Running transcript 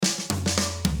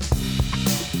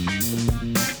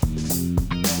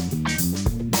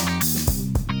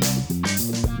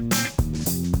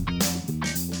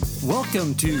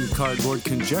Welcome to Cardboard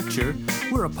Conjecture.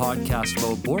 We're a podcast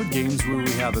about board games where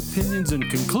we have opinions and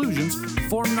conclusions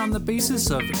formed on the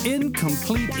basis of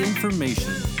incomplete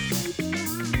information.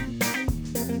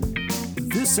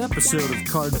 This episode of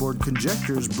Cardboard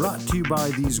Conjecture is brought to you by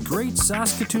these great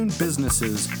Saskatoon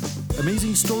businesses: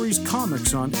 Amazing Stories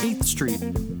Comics on 8th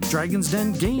Street, Dragon's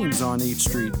Den Games on 8th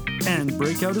Street, and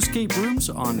Breakout Escape Rooms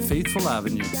on Faithful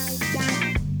Avenue.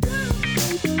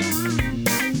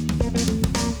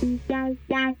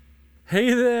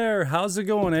 Hey there, how's it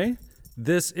going, eh?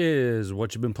 This is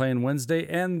What You've Been Playing Wednesday,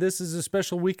 and this is a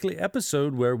special weekly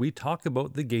episode where we talk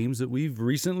about the games that we've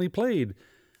recently played.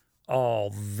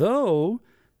 Although,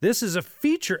 this is a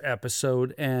feature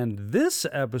episode, and this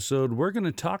episode we're going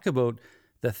to talk about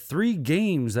the 3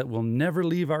 games that will never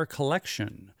leave our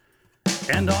collection.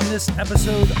 And on this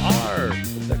episode are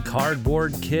the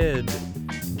Cardboard Kid,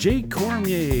 Jay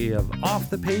Cormier of Off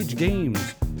the Page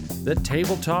Games, the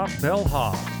Tabletop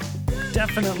Bellhop,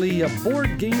 Definitely a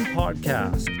Board Game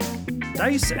Podcast,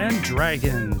 Dice and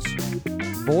Dragons,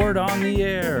 Board on the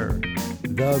Air,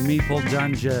 The Meeple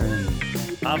Dungeon,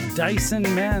 of Dice and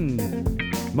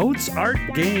Men, Moats Art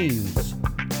Games,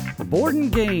 Board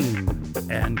and Game,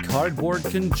 and Cardboard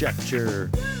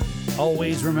Conjecture.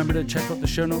 Always remember to check out the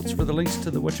show notes for the links to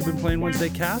the What You've Been Playing Wednesday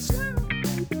cast.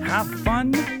 Have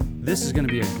fun. This is going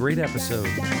to be a great episode.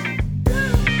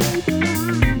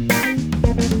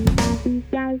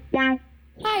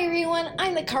 Hi everyone,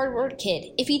 I'm the Cardboard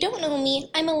Kid. If you don't know me,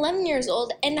 I'm 11 years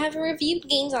old and have reviewed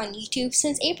games on YouTube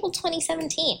since April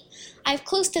 2017. I have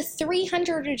close to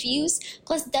 300 reviews,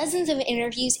 plus dozens of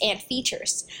interviews and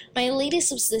features. My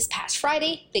latest was this past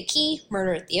Friday, The Key,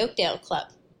 Murder at the Oakdale Club.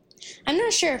 I'm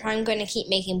not sure if I'm going to keep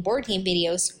making board game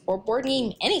videos, or board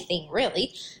game anything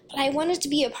really, but I wanted to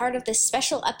be a part of this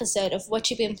special episode of What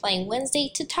You've Been Playing Wednesday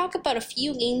to talk about a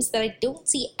few games that I don't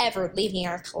see ever leaving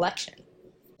our collection.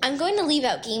 I'm going to leave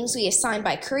out games we assigned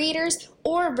by creators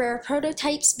or rare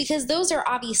prototypes because those are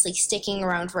obviously sticking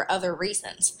around for other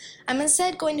reasons. I'm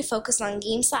instead going to focus on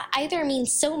games that either mean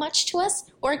so much to us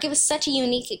or give us such a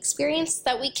unique experience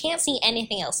that we can't see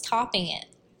anything else topping it.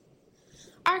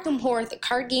 Arkham Horror, the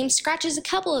card game, scratches a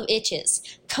couple of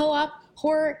itches: co-op,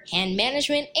 horror, hand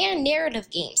management, and narrative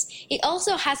games. It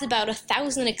also has about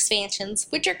 1,000 expansions,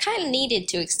 which are kind of needed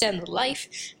to extend the life,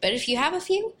 but if you have a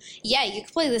few, yeah, you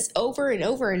can play this over and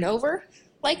over and over,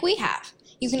 like we have.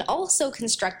 You can also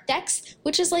construct decks,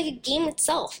 which is like a game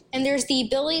itself, and there's the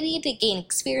ability to gain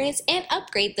experience and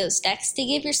upgrade those decks to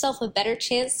give yourself a better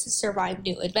chance to survive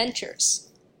new adventures.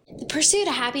 The Pursuit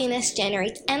of Happiness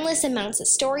generates endless amounts of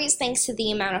stories thanks to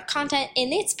the amount of content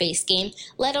in its base game,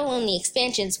 let alone the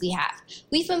expansions we have.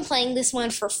 We've been playing this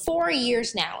one for 4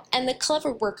 years now, and the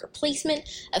clever worker placement,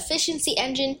 efficiency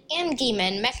engine, and game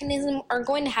end mechanism are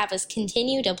going to have us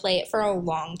continue to play it for a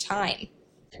long time.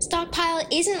 Stockpile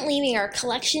isn't leaving our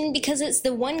collection because it's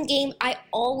the one game I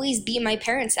always beat my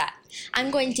parents at.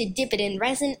 I'm going to dip it in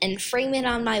resin and frame it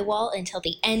on my wall until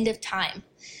the end of time.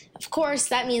 Of course,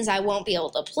 that means I won't be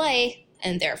able to play,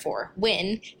 and therefore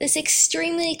win, this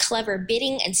extremely clever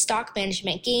bidding and stock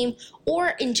management game, or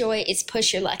enjoy its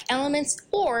push your luck elements,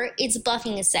 or its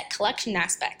bluffing and set collection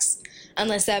aspects.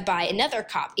 Unless I buy another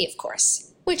copy, of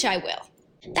course, which I will.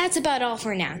 That's about all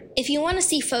for now. If you want to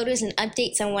see photos and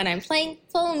updates on what I'm playing,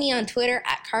 follow me on Twitter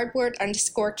at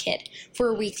cardboard_kid.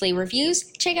 For weekly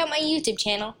reviews, check out my YouTube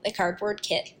channel, The Cardboard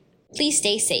Kid. Please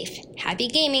stay safe. Happy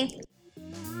gaming!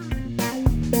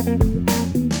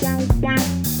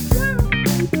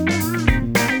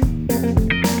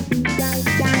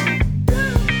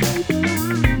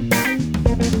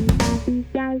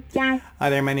 Hi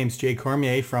there, my name's Jay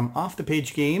Cormier from Off the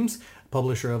Page Games,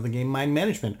 publisher of the game Mind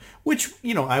Management, which,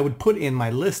 I would put in my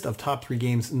list of top 3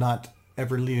 games not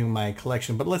ever leaving my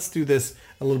collection. But let's do this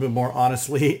a little bit more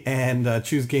honestly and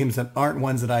choose games that aren't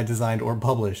ones that I designed or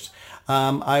published.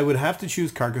 I would have to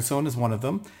choose Carcassonne as one of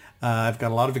them. I've got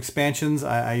a lot of expansions.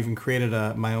 I even created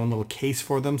my own little case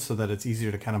for them so that it's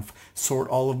easier to kind of sort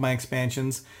all of my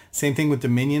expansions. Same thing with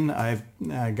Dominion. I've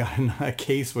gotten a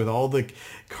case with all the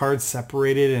cards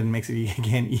separated and makes it,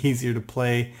 again, easier to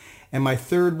play. And my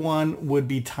third one would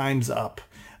be Time's Up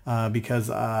because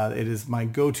it is my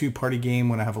go-to party game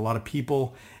when I have a lot of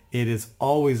people. It is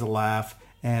always a laugh,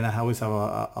 and I always have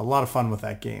a lot of fun with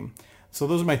that game. So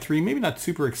those are my 3, maybe not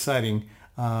super exciting.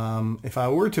 If I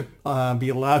were to be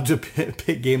allowed to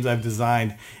pick games I've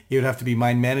designed, it would have to be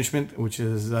Mind Management, which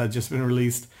has just been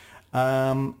released.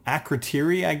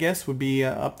 Akrotiri, I guess, would be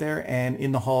up there, and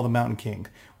In the Hall of the Mountain King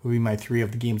would be my 3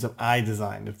 of the games that I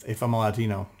designed, if I'm allowed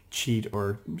to, cheat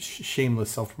or shameless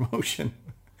self-promotion.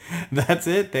 That's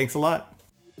it. Thanks a lot.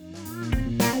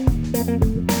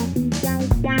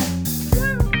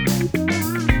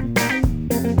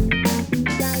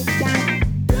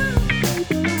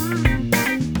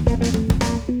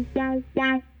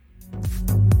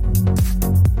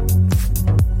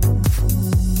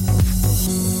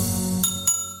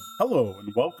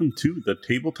 and welcome to the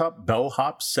Tabletop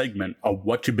Bellhop segment of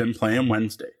What You've Been Playing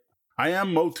Wednesday. I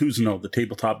am Mo Tuzano, the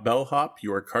Tabletop Bellhop,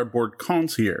 your cardboard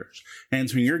concierge,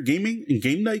 answering your gaming and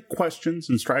game night questions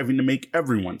and striving to make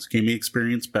everyone's gaming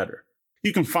experience better.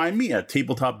 You can find me at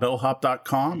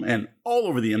tabletopbellhop.com and all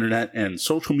over the internet and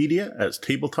social media as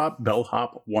Tabletop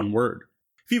Bellhop, one word.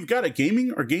 If you've got a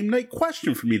gaming or game night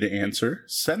question for me to answer,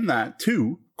 send that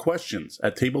to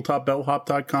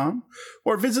questions@tabletopbellhop.com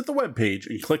or visit the webpage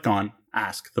and click on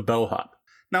Ask the Bellhop.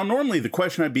 Now, normally the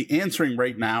question I'd be answering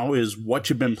right now is what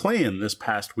you've been playing this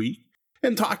past week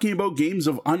and talking about games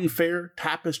of Unfair,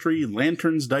 Tapestry,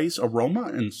 Lanterns, Dice, Aroma,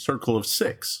 and Circle of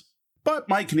Six. But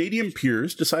my Canadian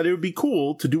peers decided it would be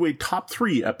cool to do a top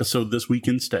 3 episode this week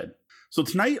instead. So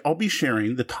tonight I'll be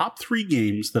sharing the top 3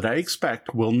 games that I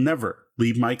expect will never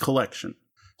leave my collection,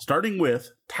 starting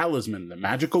with Talisman, the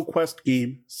Magical Quest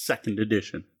game, 2nd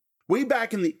edition. Way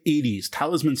back in the 80s,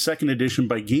 Talisman 2nd edition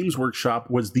by Games Workshop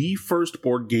was the first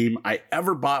board game I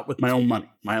ever bought with my own money,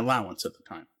 my allowance at the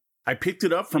time. I picked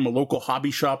it up from a local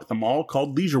hobby shop at the mall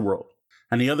called Leisure World.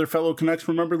 Any other fellow Connects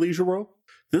remember Leisure World?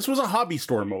 This was a hobby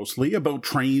store mostly, about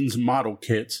trains and model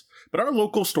kits, but our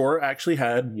local store actually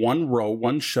had one row,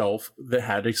 one shelf that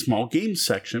had a small games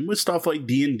section with stuff like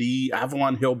D&D,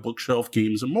 Avalon Hill bookshelf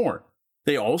games, and more.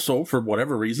 They also, for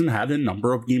whatever reason, had a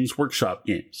number of Games Workshop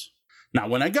games. Now,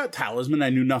 when I got Talisman, I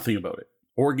knew nothing about it,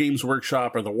 or Games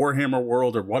Workshop, or the Warhammer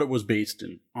world, or what it was based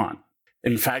on.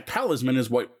 In fact, Talisman is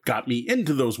what got me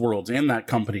into those worlds and that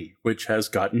company, which has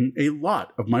gotten a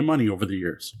lot of my money over the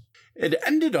years. It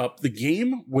ended up the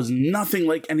game was nothing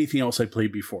like anything else I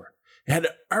played before. It had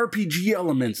RPG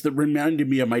elements that reminded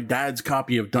me of my dad's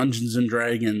copy of Dungeons &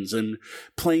 Dragons and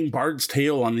playing Bard's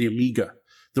Tale on the Amiga.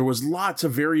 There was lots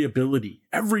of variability.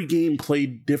 Every game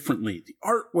played differently. The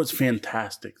art was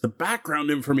fantastic. The background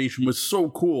information was so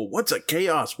cool. What's a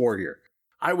Chaos Warrior?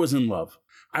 I was in love.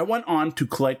 I went on to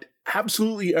collect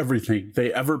absolutely everything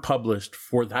they ever published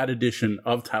for that edition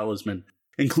of Talisman,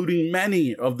 including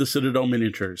many of the Citadel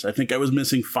miniatures. I think I was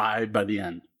missing 5 by the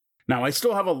end. Now, I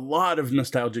still have a lot of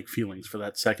nostalgic feelings for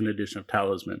that 2nd edition of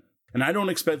Talisman, and I don't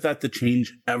expect that to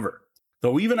change ever.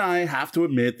 Though even I have to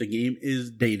admit the game is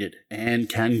dated and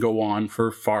can go on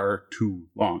for far too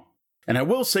long. And I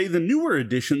will say the newer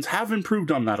editions have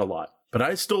improved on that a lot, but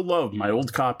I still love my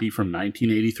old copy from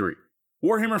 1983.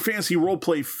 Warhammer Fantasy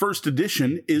Roleplay 1st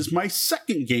Edition is my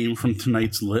second game from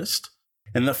tonight's list,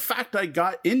 and the fact I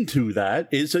got into that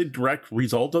is a direct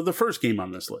result of the first game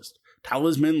on this list.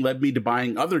 Talisman led me to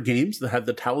buying other games that had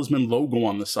the Talisman logo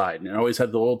on the side, and it always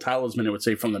had the little talisman. It would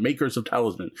say, from the makers of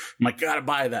Talisman. I'm like, gotta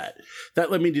buy that.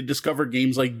 That led me to discover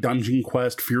games like Dungeon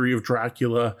Quest, Fury of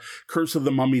Dracula, Curse of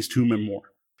the Mummy's Tomb, and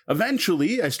more.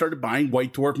 Eventually, I started buying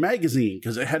White Dwarf magazine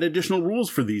because it had additional rules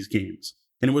for these games.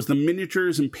 And it was the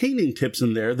miniatures and painting tips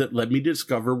in there that led me to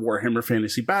discover Warhammer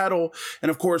Fantasy Battle, and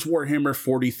of course Warhammer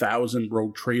 40,000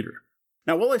 Rogue Trader.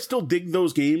 Now, while I still dig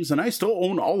those games, and I still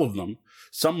own all of them,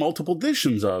 some multiple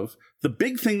editions of, the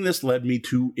big thing this led me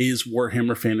to is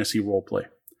Warhammer Fantasy Roleplay.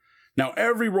 Now,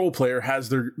 every role player has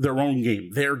their own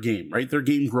game, right? Their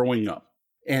game growing up.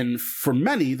 And for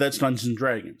many, that's Dungeons &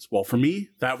 Dragons. Well, for me,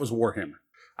 that was Warhammer.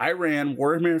 I ran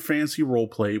Warhammer Fantasy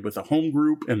Roleplay with a home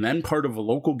group and then part of a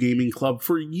local gaming club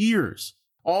for years,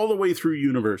 all the way through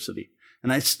university.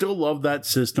 And I still love that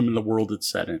system and the world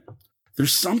it's set in.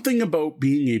 There's something about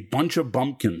being a bunch of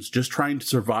bumpkins just trying to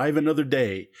survive another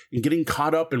day and getting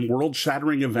caught up in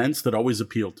world-shattering events that always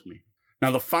appealed to me.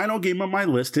 Now, the final game on my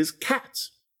list is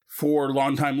Cats. For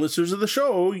longtime listeners of the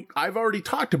show, I've already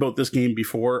talked about this game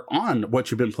before on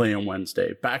What You've Been Playing on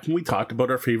Wednesday, back when we talked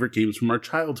about our favorite games from our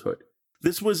childhood.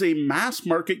 This was a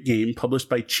mass-market game published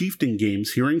by Chieftain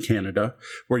Games here in Canada,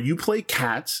 where you play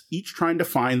cats, each trying to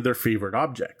find their favorite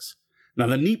objects. Now,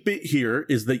 the neat bit here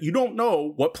is that you don't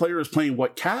know what player is playing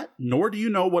what cat, nor do you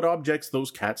know what objects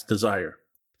those cats desire.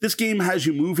 This game has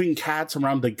you moving cats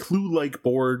around a Clue-like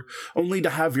board, only to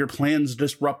have your plans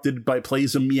disrupted by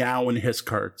plays of meow and hiss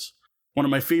cards. One of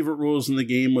my favorite rules in the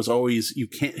game was always, you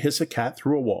can't hiss a cat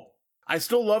through a wall. I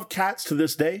still love cats to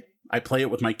this day. I play it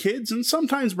with my kids and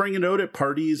sometimes bring it out at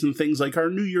parties and things like our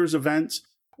New Year's events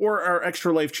or our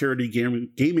Extra Life charity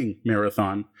gaming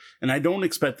marathon, and I don't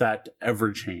expect that to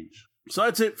ever change. So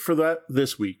that's it for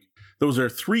this week. Those are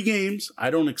 3 games I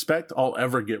don't expect I'll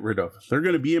ever get rid of. They're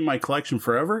going to be in my collection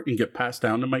forever and get passed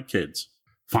down to my kids.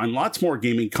 Find lots more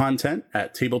gaming content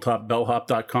at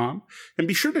tabletopbellhop.com, and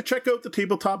be sure to check out the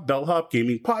Tabletop Bellhop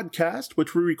Gaming Podcast,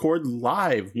 which we record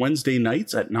live Wednesday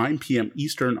nights at 9 p.m.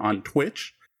 Eastern on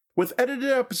Twitch, with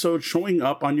edited episodes showing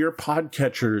up on your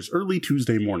podcatchers early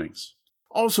Tuesday mornings.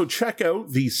 Also check out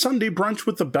the Sunday Brunch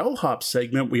with the Bellhop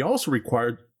segment we also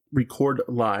record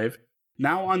live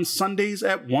now on Sundays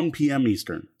at 1 p.m.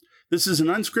 Eastern. This is an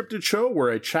unscripted show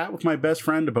where I chat with my best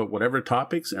friend about whatever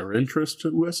topics are interest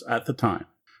to us at the time.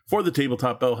 For the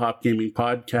Tabletop Bellhop Gaming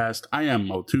Podcast, I am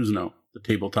Mo Tuzno, the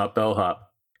Tabletop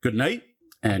Bellhop. Good night,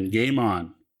 and game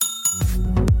on.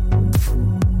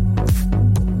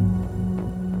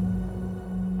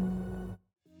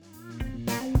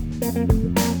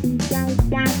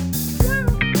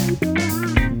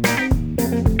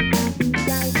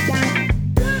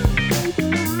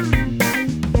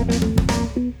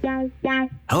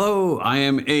 Hello, I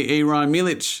am Aaron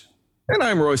Milic. And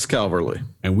I'm Royce Calverley.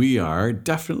 And we are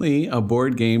definitely a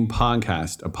board game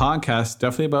podcast. A podcast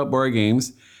definitely about board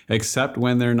games, except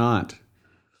when they're not.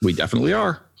 We definitely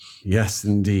are. Yes,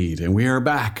 indeed. And we are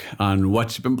back on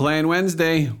What You've Been Playing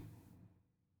Wednesday.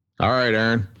 All right,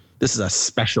 Aaron. This is a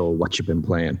special What You've Been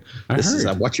Playing. This is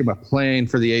a What You've Been Playing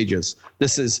for the ages.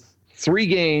 This is 3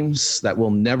 games that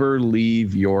will never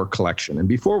leave your collection. And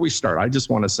before we start, I just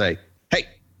want to say, hey,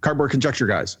 Cardboard Conjecture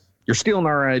guys, you're stealing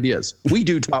our ideas. We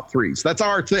do top 3s. That's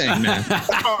our thing, man.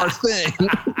 That's our thing.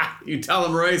 You tell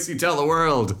them, Royce. You tell the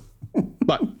world.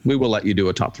 But we will let you do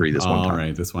a top 3 this one time. All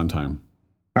right, this one time.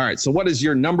 All right, so what is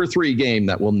your number 3 game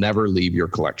that will never leave your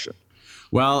collection?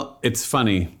 Well, it's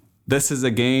funny. This is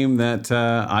a game that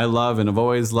I love and have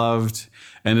always loved,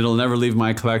 and it'll never leave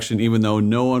my collection, even though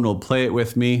no one will play it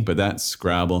with me, but that's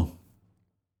Scrabble.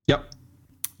 Yep.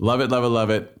 Love it, love it, love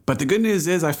it. But the good news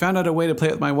is I found out a way to play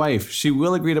it with my wife. She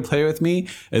will agree to play with me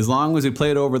as long as we play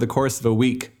it over the course of a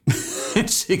week.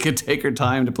 She could take her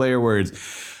time to play her words.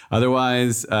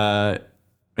 Otherwise,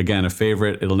 again, a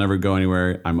favorite. It'll never go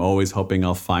anywhere. I'm always hoping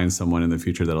I'll find someone in the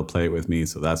future that'll play it with me.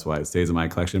 So that's why it stays in my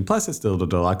collection. Plus, it's still the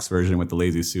deluxe version with the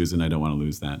Lazy Susan. I don't want to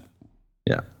lose that.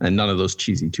 Yeah, and none of those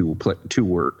cheesy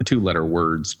two-letter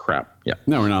words crap. Yeah.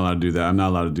 No, we're not allowed to do that. I'm not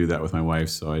allowed to do that with my wife,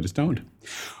 so I just don't.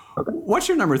 Okay. What's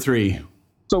your number 3?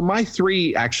 So my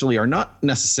 3 actually are not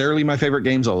necessarily my favorite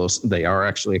games, although they are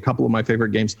actually a couple of my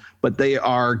favorite games, but they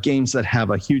are games that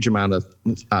have a huge amount of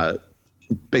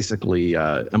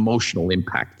emotional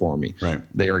impact for me. Right.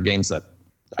 They are games that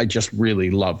I just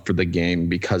really love for the game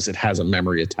because it has a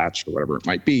memory attached or whatever it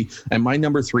might be. And my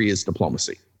number 3 is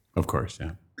Diplomacy. Of course,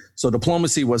 yeah. So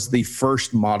Diplomacy was the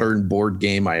first modern board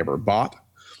game I ever bought.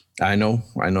 I know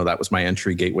that was my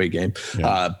entry gateway game,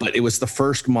 but it was the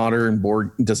first modern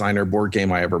board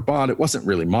game I ever bought. It wasn't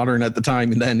really modern at the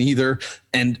time then either.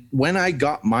 And when I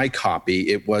got my copy,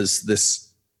 it was this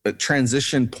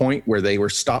transition point where they were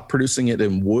stopped producing it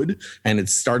in wood and it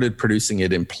started producing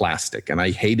it in plastic. And I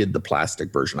hated the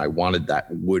plastic version. I wanted that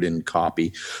wooden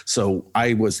copy. So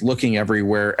I was looking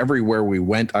everywhere. Everywhere we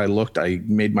went, I looked. I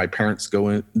made my parents go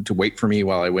in to wait for me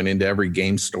while I went into every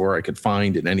game store I could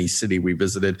find in any city we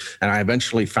visited. And I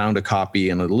eventually found a copy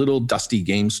in a little dusty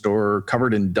game store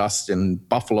covered in dust in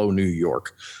Buffalo, New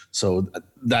York. So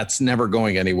that's never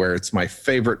going anywhere. It's my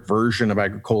favorite version of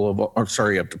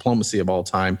Diplomacy of all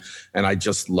time. And I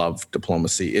just love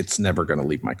Diplomacy. It's never going to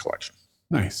leave my collection.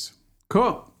 Nice.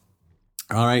 Cool.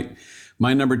 All right.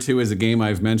 My number 2 is a game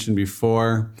I've mentioned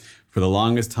before. For the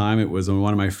longest time, it was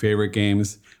one of my favorite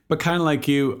games. But kind of like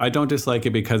you, I don't dislike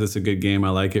it because it's a good game.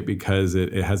 I like it because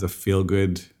it has a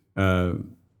feel-good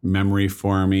memory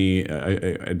for me.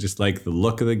 I just like the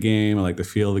look of the game. I like the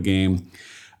feel of the game.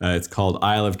 It's called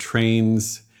Isle of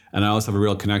Trains, and I also have a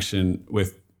real connection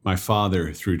with my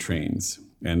father through trains.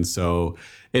 And so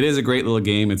it is a great little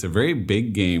game. It's a very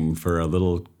big game for a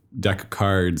little deck of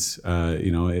cards.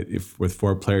 If with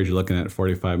 4 players, you're looking at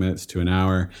 45 minutes to an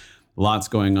hour. Lots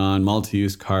going on,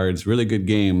 multi-use cards, really good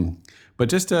game. But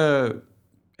just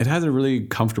it has a really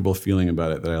comfortable feeling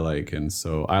about it that I like. And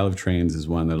so Isle of Trains is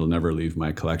one that'll never leave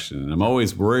my collection. And I'm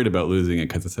always worried about losing it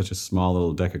because it's such a small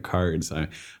little deck of cards. I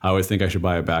always think I should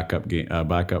buy a backup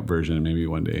version, and maybe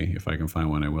one day if I can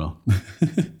find one, I will.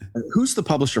 Who's the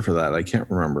publisher for that? I can't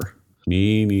remember.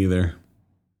 Me neither.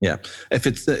 Yeah, if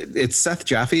it's Seth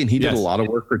Jaffe, and he did a lot of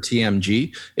work for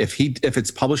TMG. If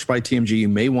it's published by TMG, you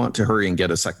may want to hurry and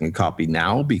get a second copy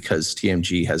now because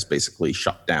TMG has basically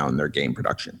shut down their game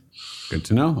production. Good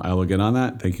to know. I will get on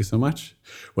that. Thank you so much.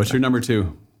 What's your number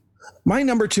 2? My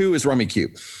number 2 is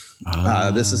Rummikub.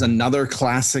 This is another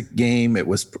classic game.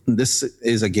 This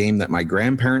is a game that my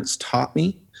grandparents taught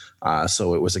me.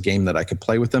 So it was a game that I could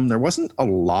play with them. There wasn't a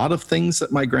lot of things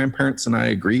that my grandparents and I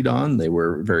agreed on. They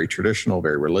were very traditional,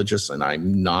 very religious, and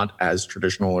I'm not as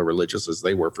traditional or religious as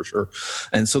they were for sure.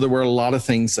 And so there were a lot of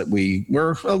things that we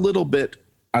were a little bit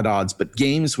at odds, but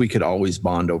games we could always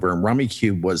bond over. And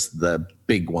Rummikub was the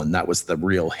big one. That was the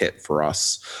real hit for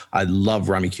us. I love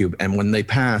Rummikub. And when they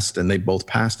passed, and they both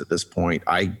passed at this point,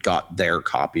 I got their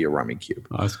copy of Rummikub.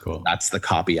 Oh, that's cool. That's the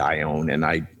copy I own,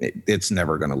 and it's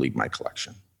never going to leave my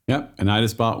collection. Yep. And I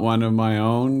just bought one of my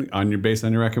own based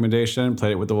on your recommendation,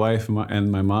 played it with the wife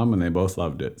and my mom, and they both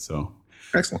loved it. So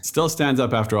excellent. Still stands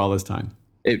up after all this time.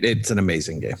 It's an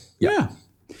amazing game. Yeah.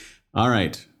 All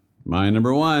right. My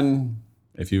number one.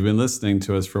 If you've been listening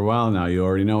to us for a while now, you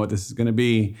already know what this is going to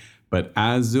be. But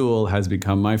Azul has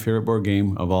become my favorite board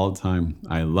game of all time.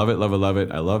 I love it, love it, love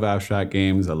it. I love abstract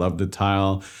games. I love the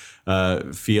tile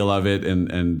feel of it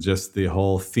and just the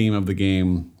whole theme of the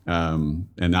game. And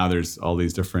now there's all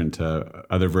these different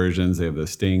other versions. They have the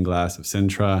stained glass of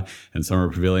Sintra and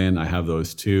Summer Pavilion. I have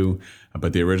those too.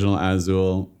 But the original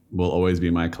Azul will always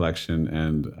be my collection,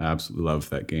 and I absolutely love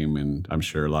that game. And I'm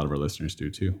sure a lot of our listeners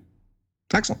do too.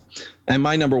 Excellent. And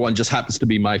my number one just happens to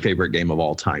be my favorite game of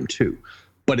all time too.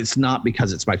 But it's not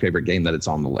because it's my favorite game that it's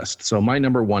on the list. So my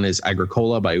number one is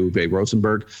Agricola by Uwe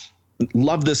Rosenberg.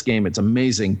 Love this game. It's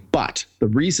amazing. But the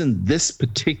reason this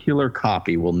particular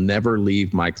copy will never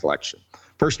leave my collection.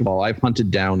 First of all, I've hunted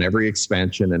down every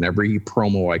expansion and every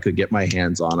promo I could get my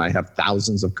hands on. I have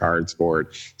thousands of cards for it.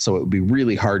 So it would be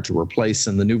really hard to replace.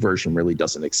 And the new version really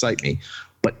doesn't excite me.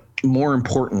 But more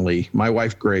importantly, my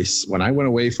wife, Grace, when I went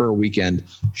away for a weekend,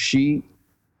 she,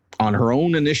 on her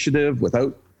own initiative,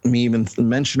 without me even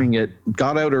mentioning it,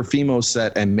 got out her Fimo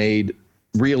set and made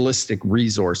realistic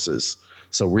resources.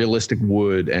 So realistic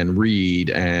wood and reed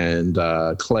and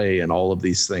clay and all of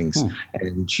these things.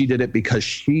 And she did it because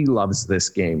she loves this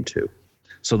game too.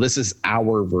 So this is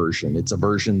our version. It's a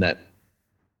version that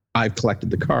I've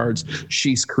collected the cards.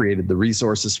 She's created the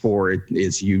resources for it.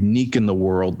 It's unique in the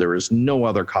world. There is no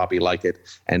other copy like it.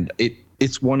 And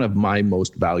it's one of my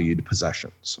most valued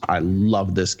possessions. I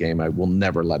love this game. I will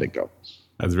never let it go.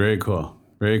 That's very cool.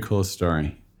 Very cool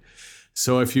story.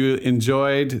 So if you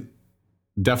enjoyed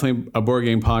definitely a board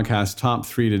game podcast top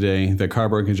 3 today that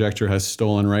Cardboard Conjecture has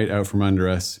stolen right out from under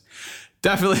us,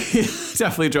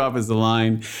 definitely drop us a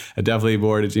line at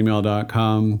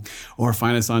definitelyboard@gmail.com or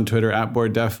find us on Twitter at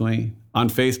BoardDefinitely, on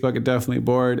Facebook at Definitely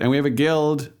Board, and we have a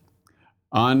guild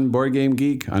on Board Game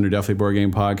Geek under Definitely Board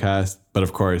Game Podcast. But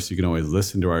of course, you can always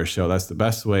listen to our show. That's the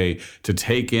best way to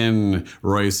take in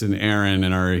Royce and Aaron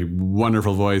and our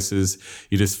wonderful voices.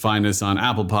 You just find us on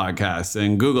Apple Podcasts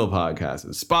and Google Podcasts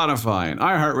and Spotify and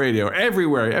iHeartRadio,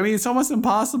 everywhere. I mean, it's almost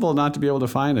impossible not to be able to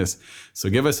find us. So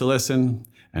give us a listen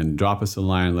and drop us a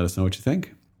line and let us know what you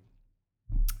think.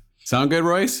 Sound good,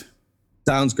 Royce?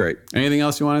 Sounds great. Anything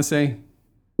else you want to say?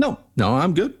 No,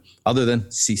 I'm good. Other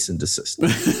than cease and desist.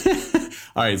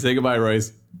 All right, say goodbye,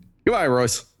 Royce. Goodbye,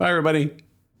 Royce. Bye, everybody.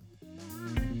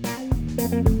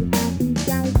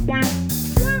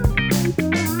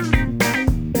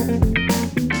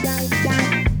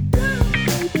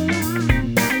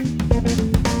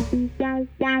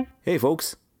 Hey,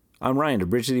 folks. I'm Ryan of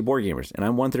Bridge City Board Gamers, and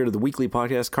I'm one-third of the weekly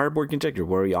podcast Cardboard Conjecture,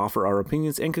 where we offer our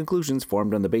opinions and conclusions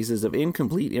formed on the basis of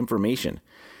incomplete information.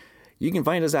 You can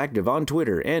find us active on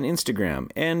Twitter and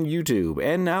Instagram and YouTube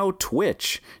and now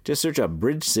Twitch. Just search up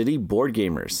Bridge City Board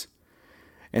Gamers.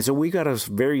 And so we got a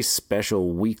very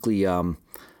special weekly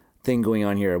thing going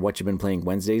on here at What You've Been Playing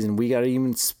Wednesdays, and we got an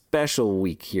even special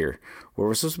week here where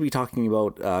we're supposed to be talking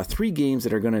about 3 games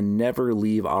that are going to never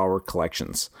leave our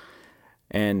collections.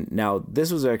 And now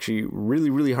this was actually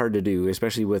really, really hard to do,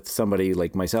 especially with somebody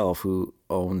like myself who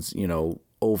owns,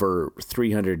 over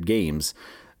 300 games.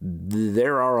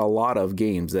 There are a lot of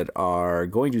games that are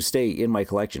going to stay in my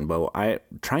collection, but I'm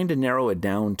trying to narrow it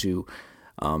down to,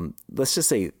 let's just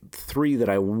say 3 that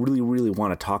I really, really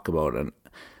want to talk about. And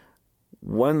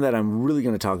one that I'm really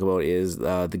going to talk about is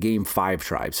the game Five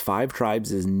Tribes. Five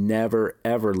Tribes is never,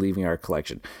 ever leaving our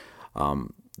collection.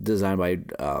 Designed by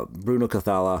Bruno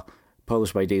Cathala,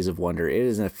 published by Days of Wonder. It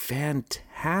is a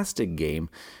fantastic game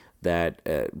that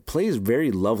plays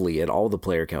very lovely at all the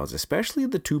player counts, especially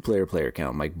the 2-player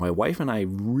count. My wife and I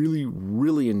really,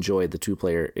 really enjoyed the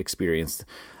 2-player experience,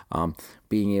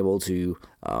 being able to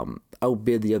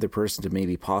outbid the other person to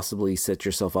maybe possibly set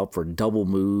yourself up for double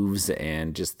moves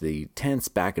and just the tense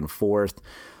back and forth.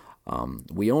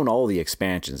 We own all the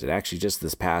expansions. It actually just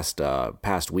this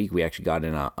past week we actually got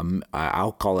in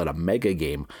I'll call it a mega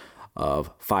game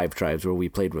of Five Tribes where we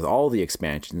played with all the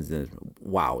expansions, and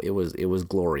wow, it was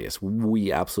glorious.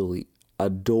 We absolutely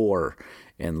adore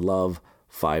and love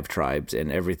Five Tribes and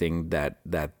everything that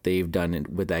they've done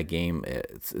with that game.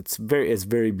 It's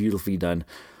very beautifully done.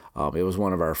 It was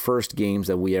one of our first games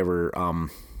that we ever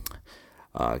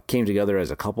came together as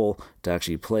a couple to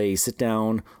actually play, sit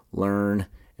down, learn,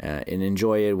 and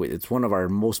enjoy it. It's one of our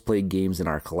most played games in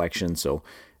our collection, so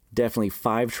definitely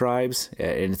 5 Tribes,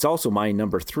 and it's also my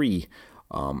number 3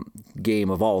 game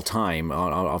of all time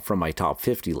from my top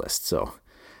 50 list. So,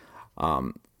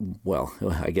 well,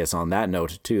 I guess on that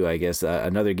note too, I guess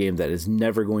another game that is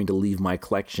never going to leave my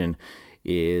collection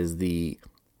is the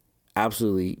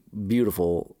absolutely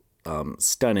beautiful,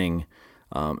 stunning,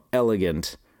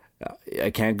 elegant. I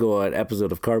can't go an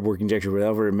episode of Cardboard Conjecture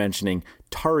without mentioning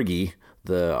Targi,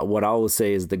 what I always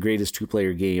say is the greatest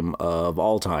 2-player game of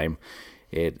all time.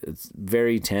 It's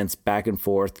very tense, back and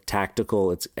forth,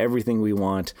 tactical. It's everything we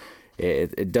want.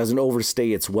 It doesn't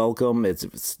overstay its welcome.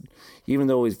 It's even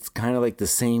though it's kind of like the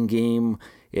same game,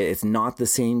 it's not the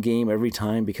same game every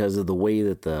time because of the way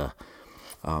that the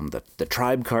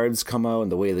tribe cards come out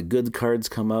and the way the good cards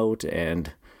come out,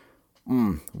 and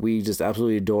we just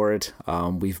absolutely adore it.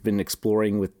 We've been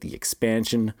exploring with the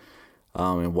expansion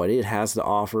and what it has to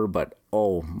offer, but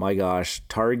oh my gosh,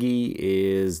 Targi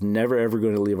is never ever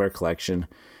going to leave our collection.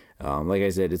 Like I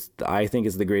said, I think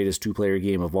it's the greatest 2-player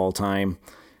game of all time,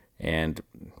 and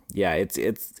yeah,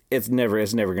 it's never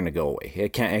going to go away.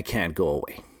 It can't go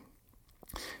away.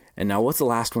 And now, what's the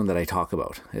last one that I talk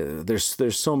about?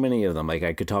 There's so many of them. Like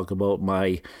I could talk about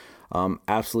my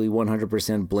absolutely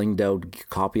 100% blinged out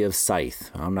copy of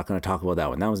Scythe. I'm not going to talk about that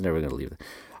one. That one's never going to leave.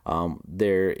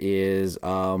 There is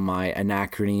my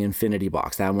Anachrony Infinity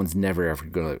box. That one's never ever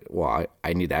going to. Well,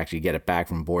 I need to actually get it back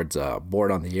from Board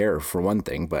on the Air for one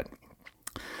thing, but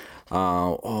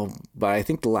I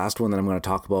think the last one that I'm going to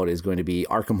talk about is going to be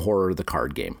Arkham Horror, the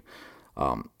card game.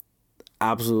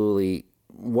 Absolutely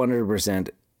 100%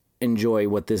 enjoy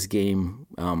what this game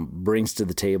brings to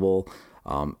the table.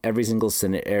 Every single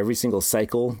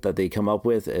cycle that they come up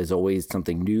with is always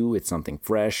something new. It's something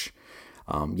fresh.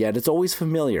 Yet it's always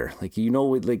familiar. Like,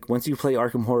 like once you play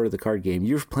Arkham Horror, the card game,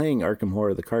 you're playing Arkham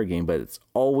Horror, the card game, but it's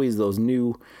always those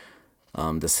new,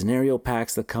 the scenario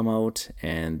packs that come out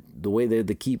and the way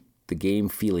they keep the game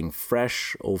feeling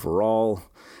fresh overall.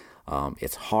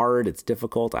 It's hard, it's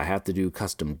difficult. I have to do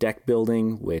custom deck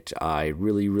building, which I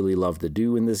really, really love to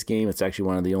do in this game. It's actually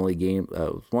one of the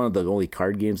only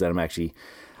card games that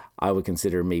I would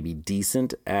consider maybe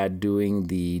decent at doing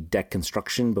the deck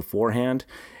construction beforehand,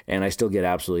 and I still get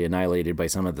absolutely annihilated by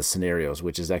some of the scenarios,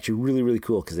 which is actually really, really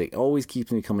cool because it always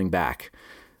keeps me coming back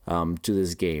to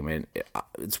this game, and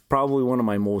it's probably one of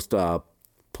my most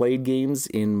played games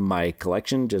in my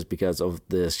collection just because of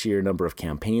the sheer number of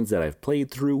campaigns that I've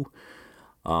played through.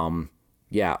 Arkham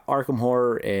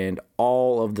Horror and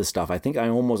all of the stuff. I think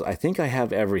I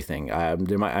have everything.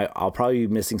 I'll probably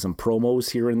be missing some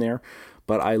promos here and there,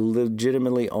 but I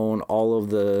legitimately own all of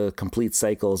the complete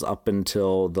cycles up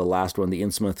until the last one, the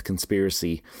Innsmouth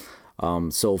Conspiracy,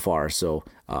 so far. So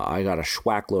I got a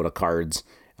schwack load of cards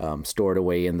stored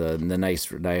away in the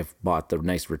nice. I've bought the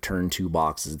nice return to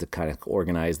boxes to kind of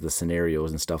organize the scenarios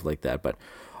and stuff like that. But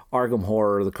Arkham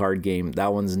Horror, the card game,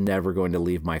 that one's never going to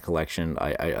leave my collection.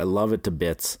 I love it to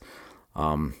bits.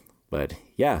 But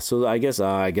yeah, so I guess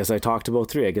I talked about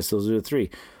 3. I guess those are the 3.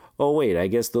 Oh wait, I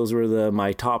guess those were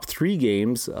my top 3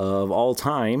 games of all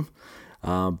time,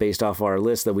 based off our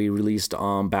list that we released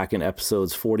back in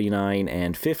episodes 49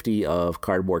 and 50 of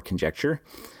Cardboard Conjecture.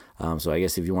 So I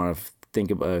guess if you want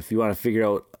to figure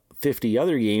out 50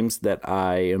 other games that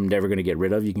I am never going to get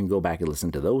rid of, you can go back and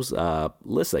listen to those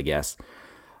lists, I guess.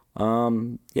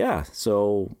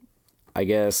 So I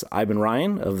guess I've been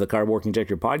Ryan of the Cardboard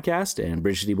Conjecture podcast and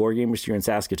Bridge City Board Gamers here in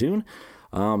Saskatoon.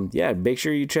 Make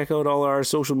sure you check out all our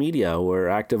social media. We're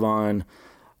active on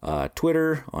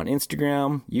Twitter, on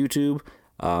Instagram, YouTube,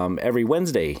 every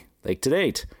Wednesday, like to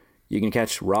date. You can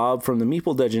catch Rob from the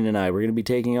Meeple Dungeon and I. We're going to be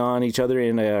taking on each other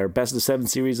in our Best of 7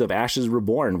 series of Ashes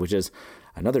Reborn, which is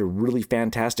another really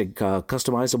fantastic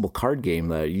customizable card game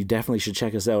that you definitely should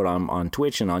check us out on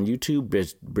Twitch and on YouTube,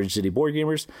 Bridge City Board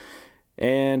Gamers.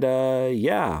 And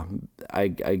I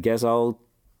guess I'll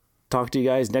talk to you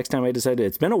guys next time I decide to.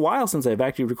 It's been a while since I've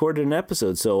actually recorded an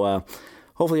episode, so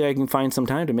hopefully I can find some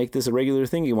time to make this a regular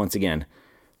thingy once again.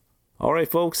 All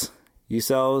right, folks, you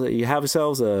have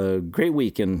yourselves a great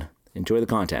week and enjoy the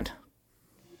content.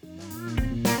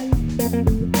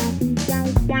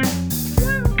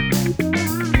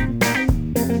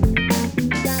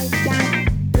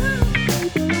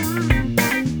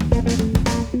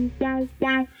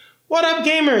 What up,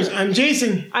 gamers? I'm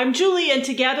Jason. I'm Julie, and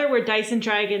together we're Dice and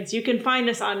Dragons. You can find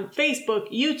us on Facebook,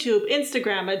 YouTube,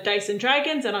 Instagram at Dice and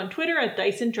Dragons, and on Twitter at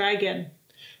Dice and Dragon.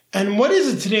 And what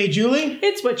is it today, Julie?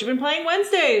 It's What You've Been Playing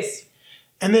Wednesdays.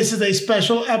 And this is a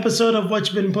special episode of What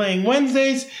You've Been Playing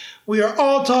Wednesdays. We are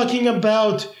all talking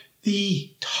about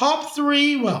the top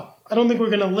 3, I don't think we're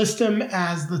going to list them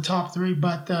as the top 3,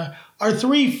 but our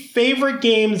 3 favorite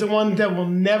games, the ones that will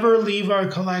never leave our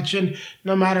collection,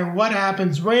 no matter what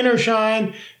happens, rain or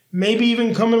shine, maybe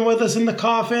even coming with us in the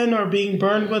coffin or being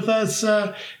burned with us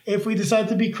if we decide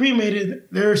to be cremated.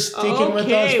 They're sticking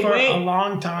with us for a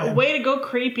long time. Way to go,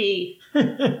 creepy.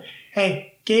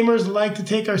 Hey, gamers like to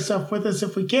take our stuff with us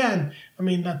if we can. I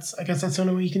mean, I guess that's the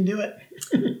only way you can do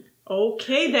it.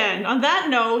 Okay, then. On that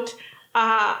note,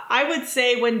 I would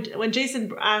say when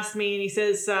Jason asked me and he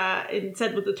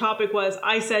said what the topic was,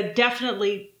 I said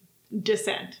definitely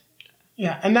Descent.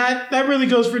 Yeah, and that really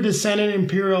goes for Descent and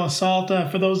Imperial Assault.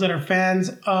 For those that are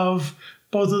fans of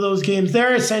both of those games,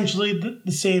 they're essentially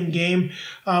the same game.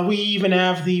 We even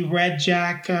have the Red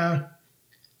Jack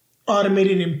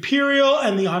automated Imperial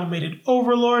and the automated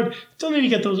Overlord. Still need to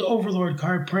get those Overlord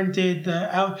card printed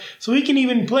out. So we can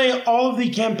even play all of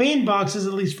the campaign boxes,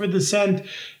 at least for Descent,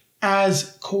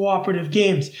 as cooperative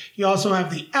games. You also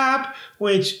have the app,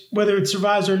 which, whether it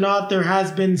survives or not, there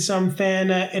has been some fan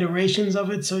iterations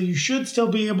of it, so you should still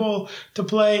be able to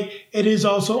play. It is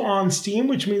also on Steam,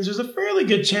 which means there's a fairly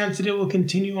good chance that it will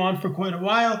continue on for quite a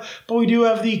while. But we do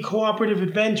have the cooperative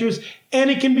adventures,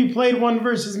 and it can be played one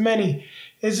versus many.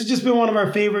 This has just been one of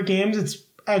our favorite games. It's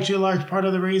actually a large part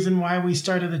of the reason why we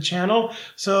started the channel.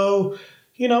 So,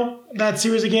 you know, that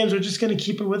series of games, we're just going to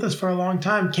keep it with us for a long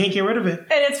time. Can't get rid of it. And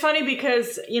it's funny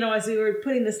because, you know, as we were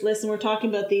putting this list and we're talking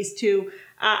about these two,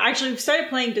 actually we've started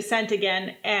playing Descent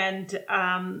again. And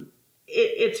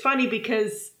it's funny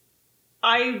because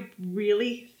I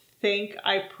really think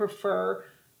I prefer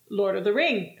Lord of the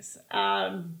Rings.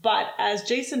 But as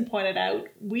Jason pointed out,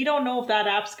 we don't know if that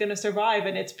app's going to survive,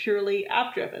 and it's purely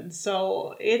app driven.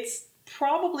 So it's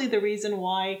probably the reason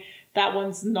why that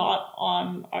one's not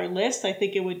on our list. I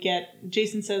think it would get,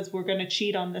 Jason says we're going to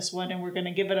cheat on this one and we're going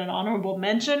to give it an honorable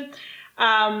mention.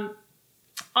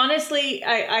 Honestly,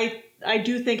 I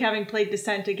do think, having played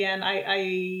Descent again,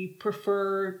 I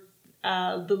prefer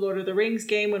the Lord of the Rings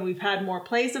game when we've had more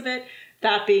plays of it.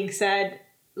 That being said,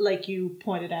 like you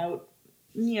pointed out,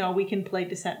 you know, we can play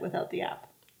Descent without the app.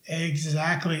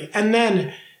 Exactly. And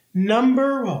then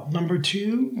number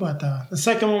 2, but the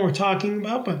second one we're talking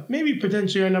about, but maybe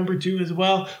potentially our number 2 as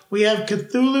well. We have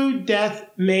Cthulhu Death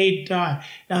May Die.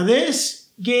 Now this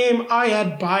game, I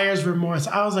had buyer's remorse.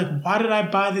 I was like, why did I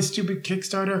buy this stupid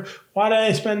Kickstarter? Why did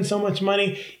I spend so much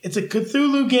money? It's a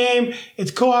Cthulhu game.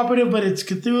 It's cooperative, but it's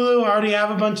Cthulhu. I already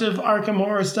have a bunch of Arkham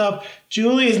Horror stuff.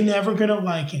 Julie is never going to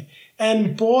like it.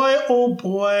 And boy, oh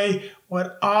boy,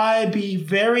 would I be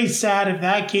very sad if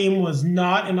that game was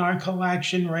not in our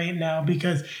collection right now,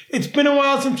 because it's been a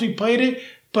while since we played it,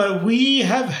 but we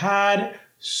have had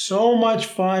so much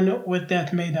fun with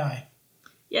Death May Die.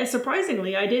 Yeah,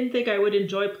 surprisingly, I didn't think I would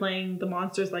enjoy playing the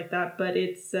monsters like that, but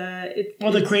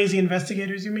the crazy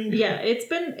investigators, you mean? Yeah, it's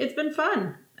been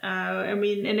fun. I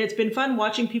mean, and it's been fun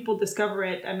watching people discover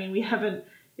it. I mean,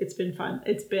 it's been fun.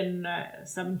 It's been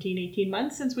 17, 18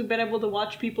 months since we've been able to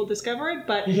watch people discover it.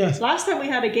 But yes, last time we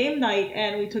had a game night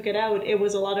and we took it out, it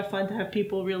was a lot of fun to have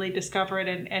people really discover it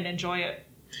and enjoy it.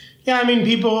 Yeah, I mean,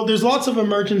 there's lots of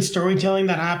emergent storytelling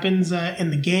that happens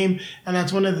in the game, and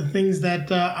that's one of the things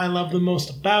that I love the most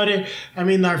about it. I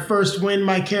mean, our first win,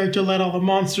 my character led all the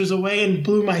monsters away and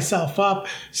blew myself up.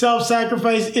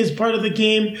 Self-sacrifice is part of the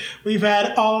game. We've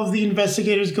had all of the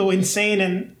investigators go insane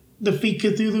and defeat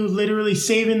Cthulhu, literally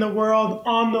saving the world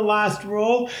on the last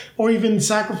roll, or even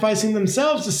sacrificing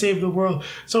themselves to save the world.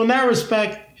 So in that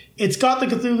respect, it's got the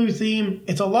Cthulhu theme.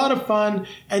 It's a lot of fun,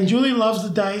 and Julie loves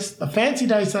the dice. The fancy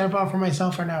dice that I bought for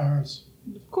myself are now hers.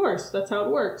 Of course, that's how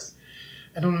it works.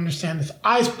 I don't understand this.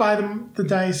 I buy the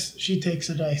dice. She takes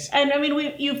the dice. And I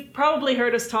mean, you've probably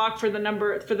heard us talk for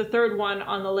the third one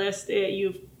on the list.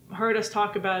 You've heard us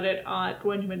talk about it on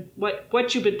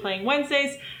what you've been playing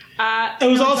Wednesdays. It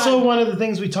was also one of the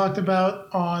things we talked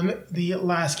about on the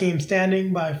Last Game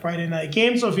Standing by Friday Night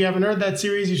Games. So if you haven't heard that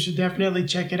series, you should definitely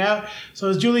check it out. So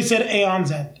as Julie said,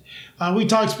 Aeon's End. We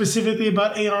talked specifically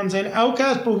about Aeon's End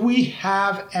Outcast, but we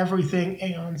have everything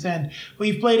Aeon's End.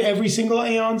 We've played every single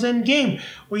Aeon's End game.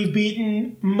 We've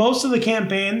beaten most of the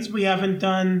campaigns. We haven't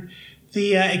done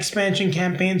the expansion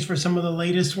campaigns for some of the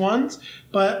latest ones,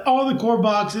 but all the core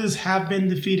boxes have been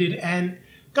defeated. And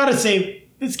gotta say,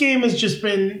 this game has just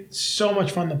been so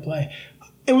much fun to play.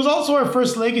 It was also our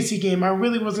first Legacy game. I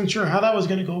really wasn't sure how that was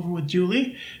going to go over with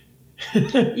Julie.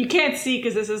 You can't see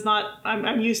because this is not,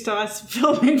 I'm used to us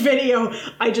filming video.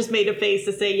 I just made a face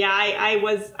to say, yeah,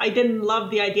 I didn't love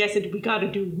the idea. I said, we got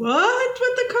to do what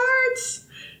with the cards?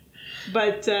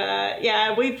 But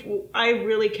yeah, I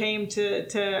really came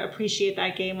to appreciate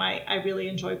that game. I really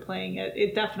enjoy playing it.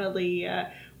 It definitely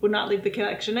would not leave the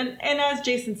collection. And as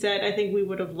Jason said, I think we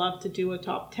would have loved to do a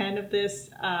top 10 of this.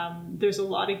 There's a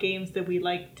lot of games that we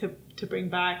like to bring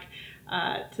back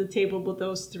to the table, but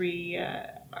those three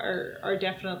are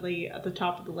definitely at the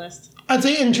top of the list. I'd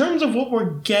say in terms of what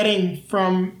we're getting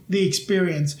from the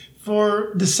experience,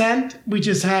 for Descent, we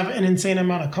just have an insane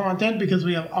amount of content because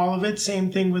we have all of it.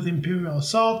 Same thing with Imperial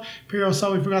Assault. Imperial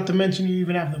Assault, we forgot to mention, you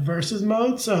even have the versus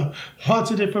mode, so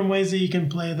lots of different ways that you can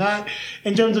play that.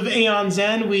 In terms of Aeon's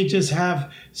End, we just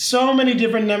have so many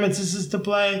different Nemesises to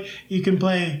play. You can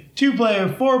play 2-player,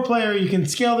 4-player, you can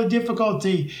scale the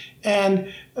difficulty,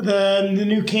 and the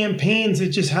new campaigns, it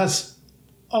just has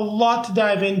a lot to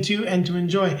dive into and to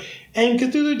enjoy. And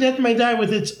Cthulhu Death May Die,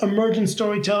 with its emergent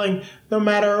storytelling, no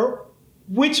matter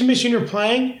which mission you're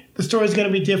playing, the story is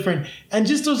going to be different. And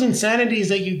just those insanities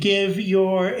that you give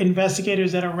your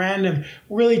investigators that are random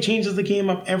really changes the game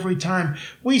up every time.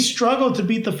 We struggled to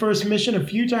beat the first mission a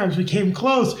few times. We came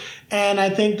close. And I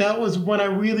think that was when I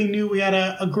really knew we had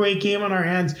a great game on our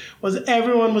hands, was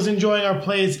everyone was enjoying our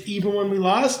plays even when we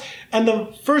lost. And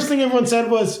the first thing everyone said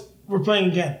was, we're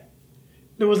playing again.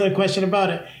 There wasn't a question about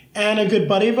it. And a good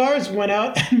buddy of ours went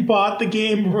out and bought the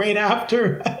game right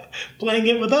after playing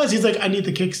it with us. He's like, I need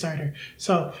the Kickstarter.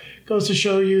 So goes to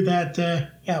show you that,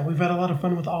 we've had a lot of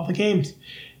fun with all the games.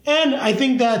 And I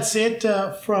think that's it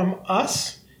from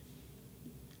us.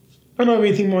 I don't have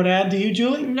anything more to add. Do you,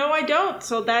 Julie? No, I don't.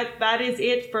 So that is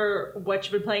it for What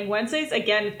You've Been Playing Wednesdays.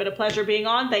 Again, it's been a pleasure being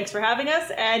on. Thanks for having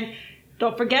us. And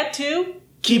don't forget to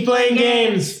keep playing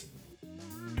games.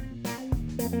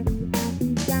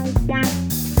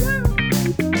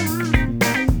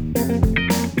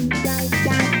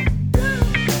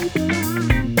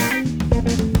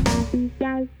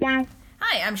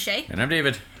 Hi, I'm Shay. And I'm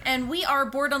David. And we are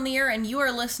Board on the Air, and you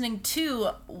are listening to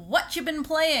What You've Been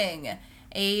Playing,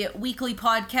 a weekly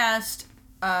podcast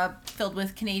filled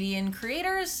with Canadian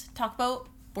creators talk about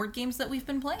board games that we've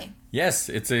been playing. Yes,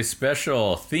 it's a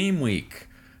special theme week.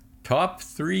 Top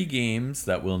 3 games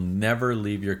that will never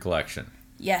leave your collection.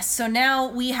 Yes, so now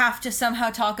we have to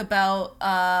somehow talk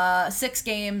about 6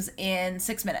 games in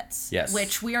 6 minutes. Yes.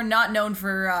 Which we are not known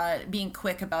for being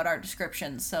quick about our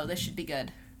descriptions, so this should be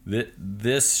good.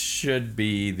 This should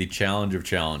be the challenge of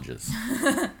challenges.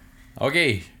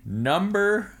 Okay,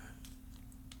 number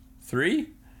 3?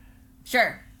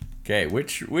 Sure. Okay,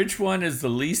 which one is the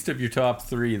least of your top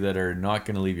 3 that are not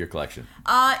going to leave your collection?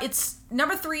 It's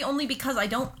number 3 only because I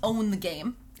don't own the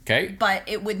game. Okay. But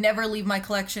it would never leave my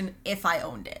collection if I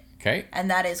owned it. Okay. And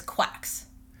that is Quacks.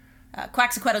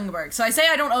 Quacks of Quedlinburg. So I say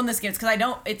I don't own this game because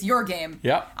it's your game.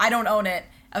 Yeah. I don't own it.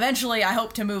 Eventually, I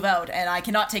hope to move out, and I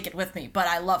cannot take it with me, but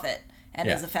I love it. And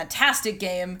It's a fantastic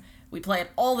game. We play it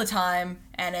all the time,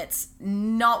 and it's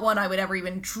not one I would ever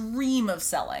even dream of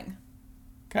selling.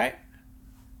 Okay.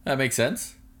 That makes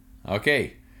sense.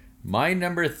 Okay. My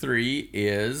number 3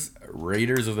 is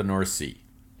Raiders of the North Sea.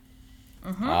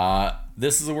 Mm-hmm.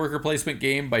 This is a worker placement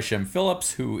game by Shem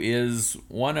Phillips, who is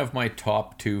one of my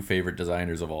top 2 favorite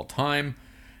designers of all time.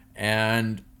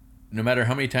 And no matter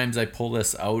how many times I pull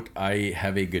this out, I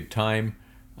have a good time.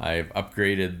 I've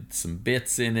upgraded some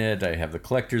bits in it. I have the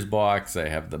collector's box. I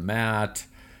have the mat.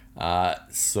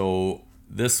 So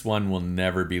this one will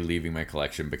never be leaving my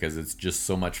collection because it's just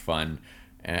so much fun.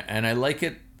 And I like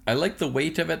it. I like the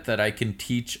weight of it, that I can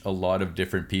teach a lot of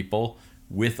different people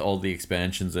with all the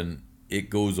expansions, and it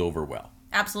goes over well.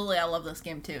 Absolutely. I love this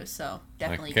game too, so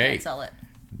definitely can't sell it.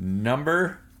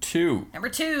 Number 2. Number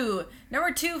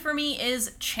two for me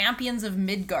is Champions of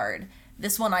Midgard.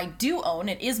 This one I do own.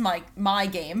 It is my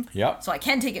game. Yep. So I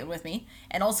can take it with me.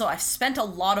 And also I've spent a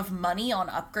lot of money on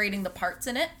upgrading the parts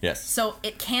in it. Yes. So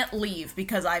it can't leave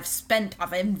because I've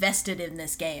invested in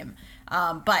this game.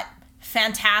 But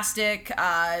fantastic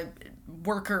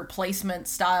worker placement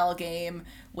style game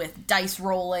with dice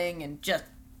rolling and just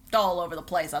all over the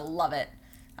place. I love it.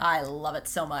 I love it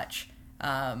so much.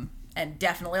 And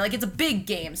definitely, it's a big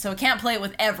game, so I can't play it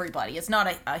with everybody. It's not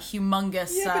a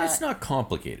humongous... Yeah, but it's not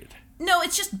complicated. No,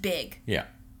 it's just big. Yeah.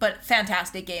 But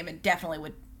fantastic game, and definitely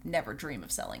would never dream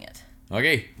of selling it.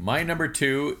 Okay, my number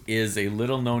 2 is a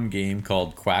little-known game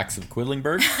called Quacks of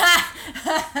Quedlinburg.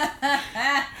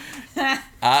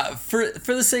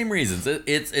 For the same reasons.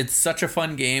 It's such a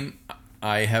fun game.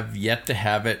 I have yet to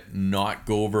have it not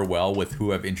go over well with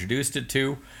who I've introduced it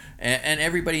to. And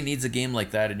everybody needs a game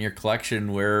like that in your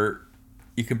collection where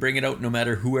you can bring it out no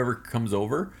matter whoever comes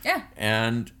over. Yeah.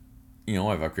 And,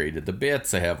 I've upgraded the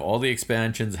bits. I have all the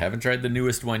expansions. Haven't tried the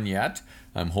newest one yet.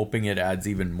 I'm hoping it adds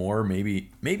even more,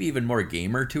 maybe even more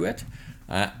gamer to it.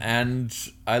 And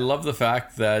I love the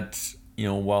fact that,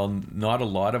 while not a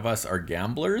lot of us are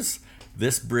gamblers,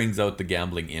 this brings out the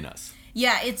gambling in us.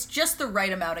 Yeah, it's just the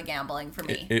right amount of gambling for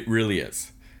me. It really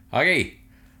is. Okay,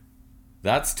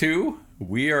 that's 2.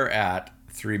 We are at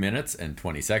 3 minutes and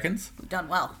 20 seconds. We've done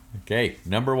well. Okay,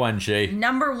 number 1, Shay.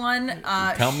 Number 1.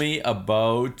 Tell me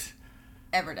about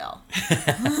Everdell.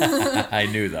 I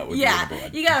knew that would be number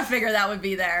 1. You gotta figure that would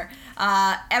be there.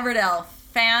 Everdell,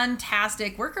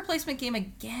 fantastic worker placement game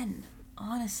again.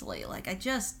 Honestly, like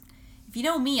if you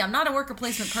know me, I'm not a worker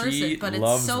placement person, but it's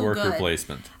loves so worker good.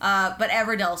 placement. But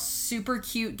Everdell, super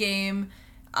cute game.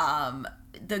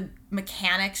 The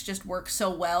mechanics just work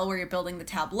so well where you're building the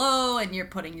tableau and you're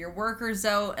putting your workers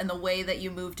out, and the way that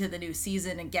you move to the new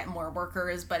season and get more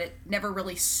workers, but it never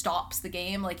really stops the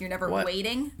game. Like, you're never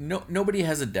waiting. Nobody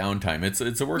has a downtime.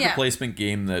 It's a worker placement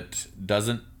game that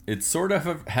doesn't. It sort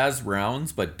of has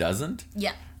rounds, but doesn't.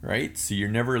 Yeah. Right? So you're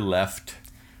never left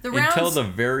rounds, until the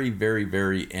very, very,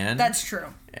 very end. That's true.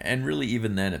 And really,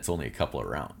 even then, it's only a couple of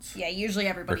rounds. Yeah, usually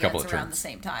everybody ends around the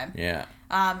same time. Yeah.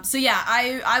 So yeah,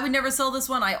 I would never sell this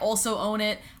one. I also own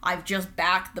it. I've just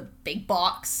backed the big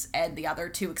box and the other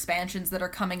 2 expansions that are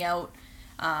coming out.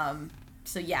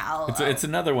 So yeah, it's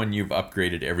another one you've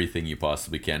upgraded everything you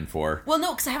possibly can for. Well,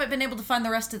 no, because I haven't been able to find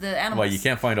the rest of the animals. Well, you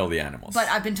can't find all the animals. But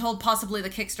I've been told possibly the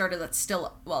Kickstarter that's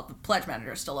still, the Pledge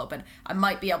Manager is still open. I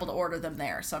might be able to order them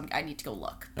there, so I need to go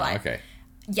look. But okay.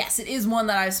 Yes, it is one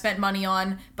that I've spent money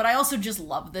on, but I also just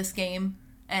love this game,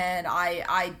 and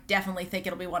I definitely think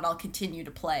it'll be one I'll continue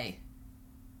to play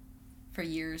for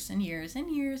years and years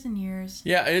and years and years.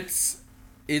 Yeah,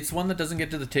 it's one that doesn't get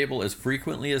to the table as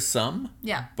frequently as some.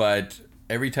 Yeah. But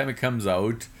every time it comes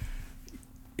out,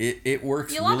 it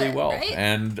works really well. Right?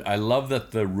 And I love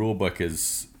that the rule book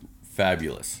is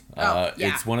fabulous. Yeah.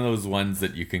 It's one of those ones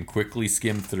that you can quickly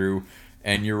skim through,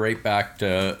 and you're right back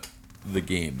to the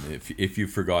game if you've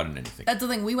forgotten anything. That's the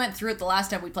thing. We went through it the last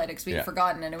time we played it because we'd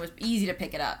forgotten, and it was easy to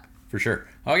pick it up. For sure.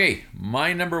 Okay,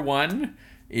 my number 1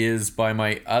 is by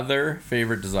my other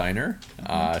favorite designer,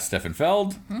 Stefan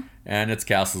Feld, and it's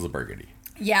Castles of Burgundy.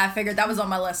 Yeah, I figured that was on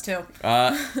my list too.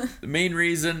 The main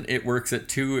reason, it works at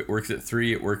 2, it works at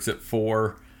 3, it works at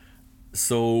 4.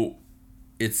 So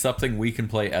it's something we can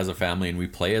play as a family, and we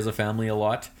play as a family a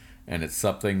lot. And it's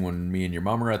something when me and your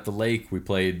mom are at the lake, we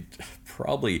played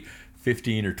probably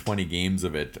 15 or 20 games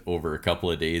of it over a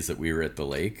couple of days that we were at the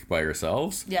lake by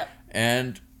ourselves. Yep.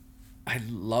 And I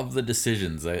love the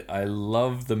decisions. I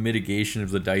love the mitigation of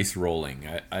the dice rolling.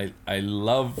 I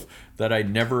love that I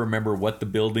never remember what the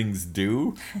buildings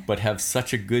do, but have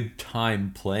such a good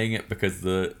time playing it because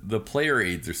the player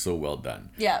aids are so well done.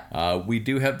 Yeah. We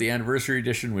do have the anniversary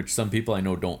edition, which some people I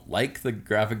know don't like the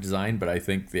graphic design, but I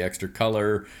think the extra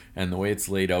color and the way it's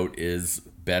laid out is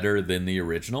better than the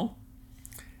original.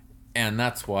 And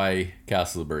that's why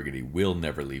Castle of Burgundy will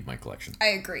never leave my collection. I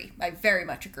agree. I very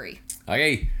much agree.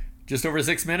 Okay, just over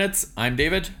 6 minutes. I'm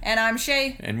David. And I'm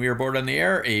Shay. And we are Board on the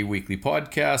Air, a weekly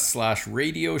podcast /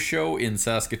 radio show in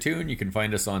Saskatoon. You can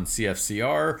find us on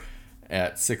CFCR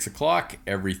at 6 o'clock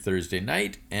every Thursday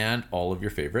night and all of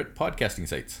your favorite podcasting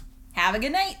sites. Have a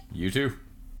good night. You too.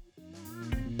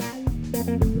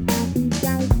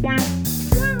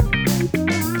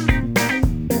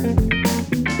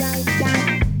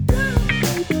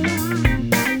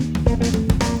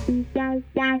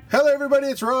 Hello everybody,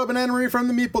 it's Rob and Anne-Marie from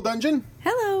the Meeple Dungeon.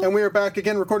 Hello. And we are back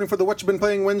again recording for the What You've Been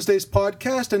Playing Wednesdays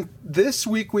podcast. And this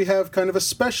week we have kind of a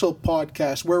special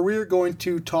podcast where we're going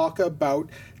to talk about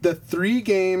the 3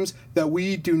 games that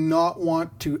we do not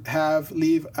want to have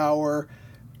leave our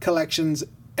collections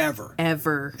ever.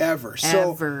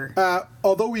 So,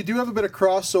 although we do have a bit of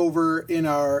crossover in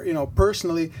our,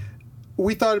 personally,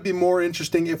 we thought it'd be more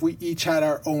interesting if we each had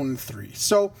our own 3.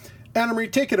 So, Anna-Marie,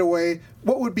 take it away.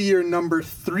 What would be your number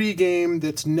 3 game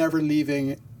that's never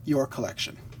leaving your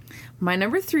collection? My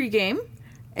number 3 game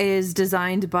is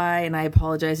designed by, and I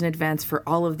apologize in advance for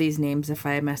all of these names if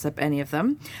I mess up any of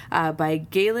them, by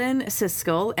Galen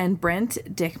Siskel and Brent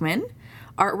Dickman.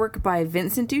 Artwork by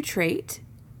Vincent Dutrait.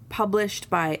 Published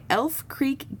by Elf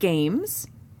Creek Games.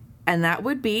 And that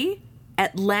would be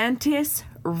Atlantis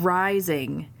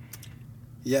Rising.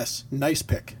 Yes, nice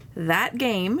pick. That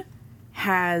game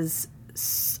has...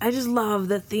 I just love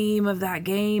the theme of that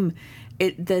game.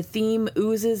 The theme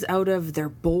oozes out of their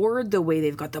board, the way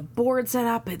they've got the board set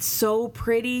up. It's so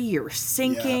pretty. You're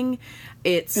sinking. Yeah.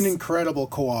 It's an incredible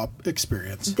co-op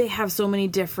experience. They have so many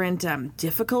different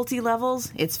difficulty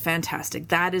levels. It's fantastic.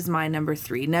 That is my number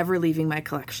 3, never leaving my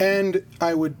collection. And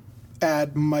I would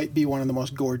add, might be one of the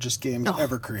most gorgeous games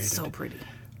ever created. So pretty.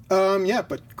 Yeah,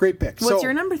 but great pick. What's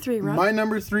your number 3, Rob? My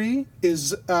number 3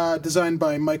 is designed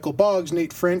by Michael Boggs,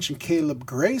 Nate French, and Caleb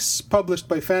Grace, published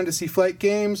by Fantasy Flight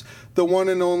Games, the one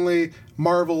and only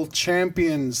Marvel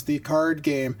Champions, the card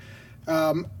game.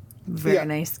 Very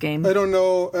nice game. I don't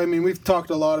know. I mean, we've talked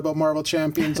a lot about Marvel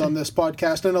Champions on this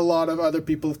podcast, and a lot of other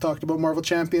people have talked about Marvel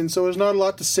Champions, so there's not a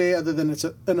lot to say other than it's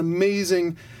an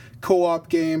amazing co-op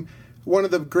game. One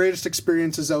of the greatest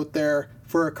experiences out there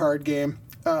for a card game.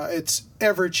 It's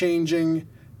ever-changing,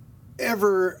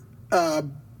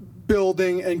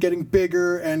 building and getting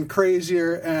bigger and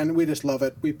crazier, and we just love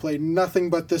it. We play nothing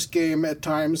but this game at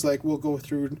times. Like, we'll go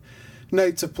through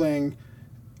nights of playing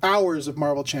hours of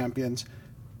Marvel Champions.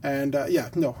 And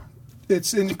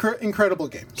it's an incredible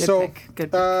game. Good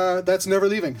pick. That's Never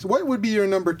Leaving. So what would be your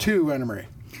number 2, Anna Marie?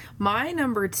 My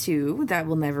number 2 that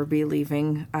will never be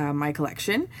leaving my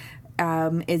collection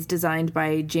is designed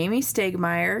by Jamie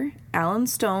Stegmaier, Alan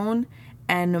Stone,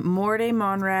 and Morde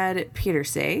Monrad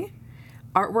Petersay.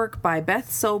 Artwork by Beth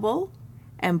Sobel,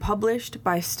 and published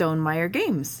by Stonemaier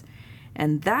Games.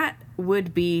 And that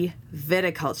would be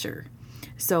Viticulture.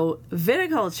 So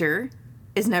Viticulture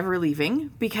is never leaving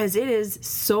because it is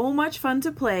so much fun to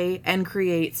play and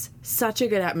creates such a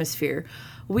good atmosphere.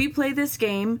 We play this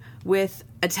game with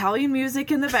Italian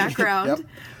music in the background,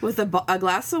 with a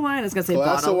glass of wine. I was going to say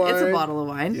bottle. It's a bottle of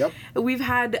wine. Yep. We've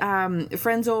had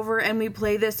friends over and we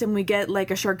play this and we get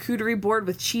like a charcuterie board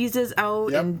with cheeses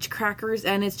out and crackers,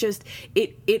 and it's just,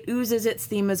 it oozes its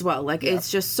theme as well. Like, it's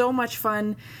just so much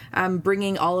fun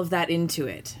bringing all of that into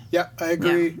it. Yeah, I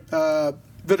agree. Yeah.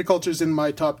 Viticulture's in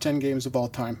my top 10 games of all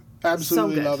time.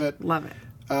 Absolutely love it. Love it.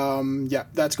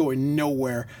 That's going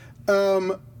nowhere.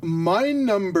 My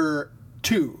number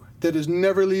 2 that is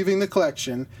never leaving the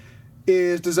collection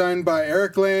is designed by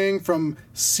Eric Lang from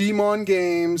CMON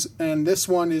Games, and this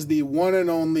one is the one and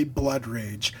only Blood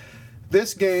Rage.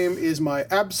 This game is my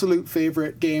absolute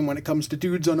favorite game when it comes to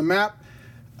dudes on a map.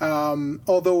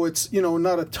 Although it's,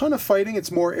 not a ton of fighting,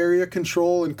 it's more area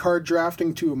control and card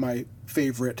drafting, two of my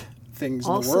favorite things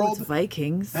in the world. Also, it's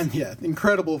Vikings. And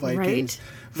incredible Vikings. Right?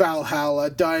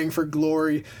 Valhalla, Dying for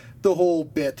Glory, the whole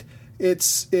bit.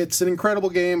 It's an incredible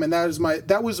game, and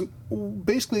that was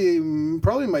basically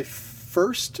probably my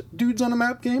first Dudes on a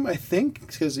Map game, I think,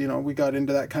 because we got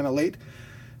into that kind of late,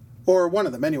 or one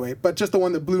of them anyway. But just the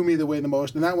one that blew me away the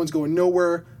most, and that one's going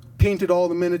nowhere. Painted all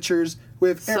the miniatures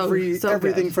with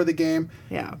everything for the game.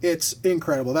 Yeah, it's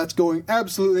incredible. That's going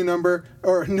absolutely nowhere.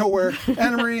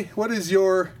 Anna Marie, what is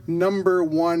your number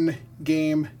 1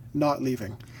 game not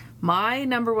leaving? My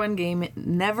number 1 game,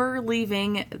 never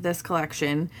leaving this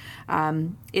collection.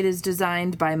 It is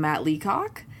designed by Matt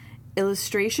Leacock.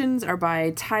 Illustrations are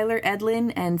by Tyler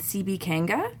Edlin and CB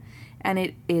Kanga. And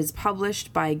it is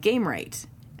published by Gamewright.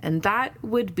 And that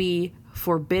would be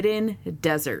Forbidden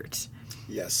Desert.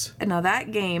 Yes. And now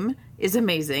that game is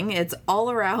amazing. It's all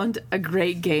around a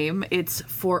great game. It's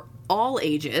for all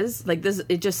ages. Like this,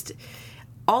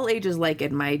 all ages like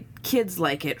it. My kids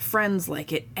like it. Friends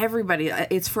like it. Everybody.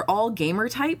 It's for all gamer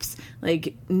types.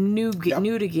 Like new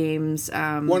to games.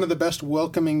 One of the best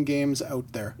welcoming games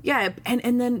out there. Yeah,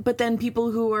 but then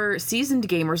people who are seasoned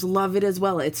gamers love it as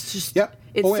well. It's just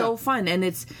it's so fun, and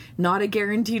it's not a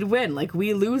guaranteed win. Like,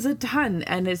 we lose a ton,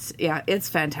 and it's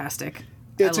fantastic.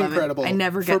 It's incredible. I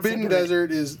never get Forbidden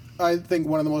Desert is, I think,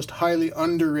 one of the most highly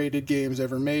underrated games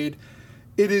ever made.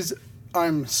 It is,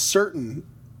 I'm certain,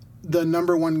 the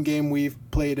number 1 game we've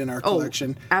played in our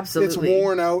collection. Absolutely. It's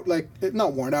worn out,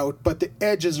 not worn out, but the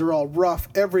edges are all rough.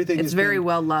 Everything is very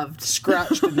well loved.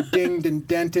 Scratched and dinged and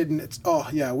dented,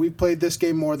 and we've played this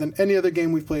game more than any other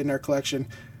game we've played in our collection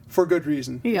for good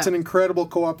reason. Yeah. It's an incredible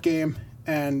co-op game,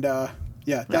 and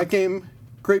that game,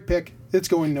 great pick. It's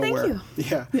going nowhere.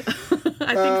 Thank you. Yeah.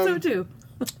 I think so too.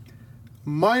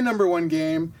 My number 1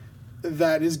 game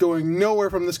that is going nowhere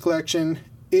from this collection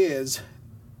is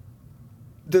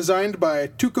designed by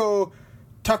Tuco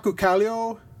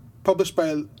Takukalio, published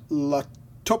by La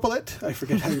Topolet. I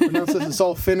forget how you pronounce this. It's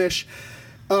all Finnish.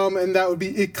 And that would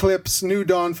be Eclipse, New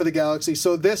Dawn for the Galaxy.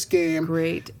 So this game...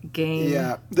 Great game.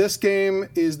 Yeah. This game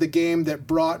is the game that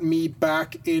brought me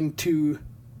back into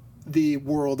the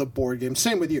world of board games.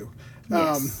 Same with you.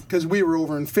 Because we were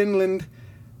over in Finland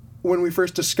when we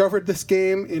first discovered this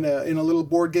game in a little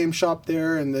board game shop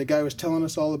there, and the guy was telling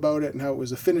us all about it and how it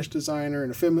was a Finnish designer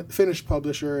and a Finnish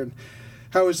publisher, and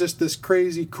how it was just this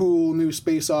crazy cool new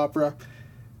space opera.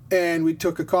 And we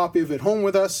took a copy of it home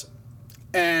with us,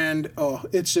 and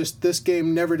it's just, this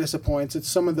game never disappoints. It's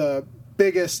some of the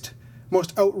biggest,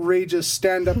 most outrageous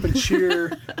stand up and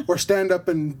cheer or stand up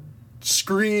and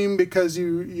scream because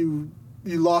you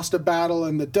lost a battle,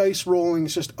 and the dice rolling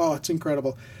is just, it's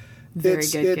incredible. Very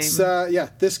good game.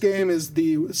 This game is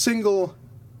the single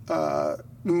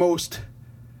most...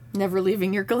 Never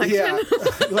leaving your collection.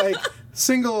 Yeah,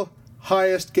 single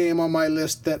highest game on my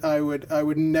list that I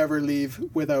would never leave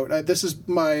without. This is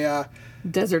my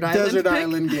Desert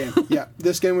Island game. Yeah,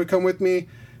 this game would come with me,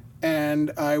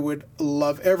 and I would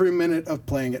love every minute of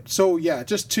playing it. So yeah,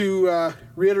 just to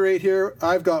reiterate here,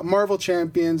 I've got Marvel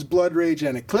Champions, Blood Rage,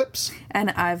 and Eclipse. And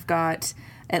I've got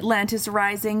Atlantis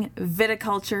Rising,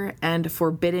 Viticulture, and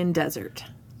Forbidden Desert.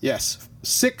 Yes,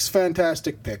 6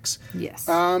 fantastic picks. Yes.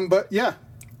 But yeah,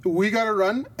 we got to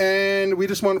run, and we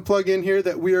just want to plug in here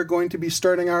that we are going to be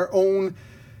starting our own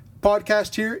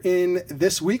podcast here in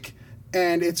this week,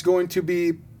 and it's going to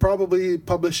be probably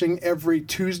publishing every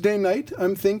Tuesday night,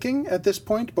 I'm thinking, at this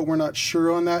point, but we're not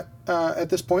sure on that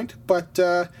at this point. But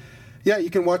yeah,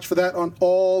 you can watch for that on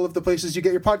all of the places you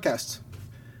get your podcasts.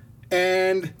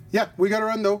 And yeah, we got to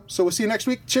run though, so we'll see you next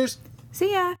week. Cheers.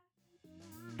 See ya.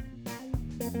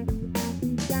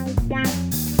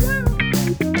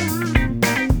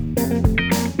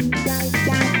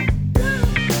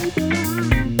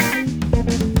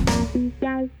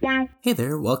 Hey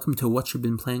there, welcome to What You've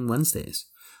Been Playing Wednesdays.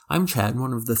 I'm Chad,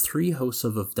 one of the 3 hosts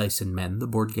of Dice and Men, the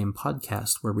board game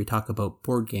podcast where we talk about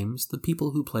board games, the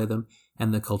people who play them,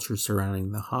 and the culture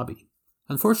surrounding the hobby.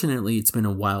 Unfortunately, it's been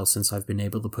a while since I've been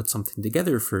able to put something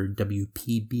together for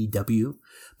WPBW,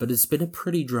 but it's been a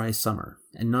pretty dry summer,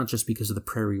 and not just because of the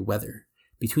prairie weather.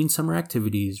 Between summer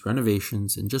activities,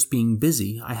 renovations, and just being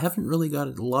busy, I haven't really got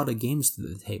a lot of games to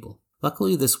the table.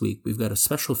 Luckily this week, we've got a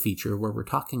special feature where we're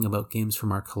talking about games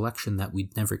from our collection that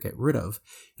we'd never get rid of,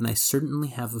 and I certainly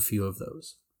have a few of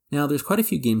those. Now, there's quite a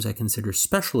few games I consider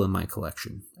special in my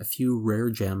collection, a few rare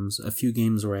gems, a few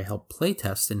games where I help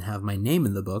playtest and have my name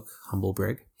in the book, humble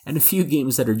brag, and a few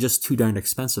games that are just too darn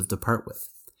expensive to part with.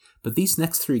 But these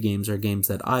next 3 games are games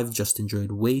that I've just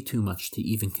enjoyed way too much to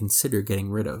even consider getting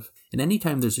rid of, and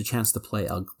anytime there's a chance to play,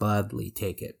 I'll gladly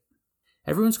take it.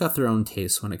 Everyone's got their own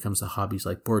tastes when it comes to hobbies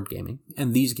like board gaming,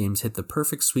 and these games hit the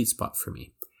perfect sweet spot for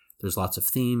me. There's lots of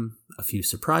theme, a few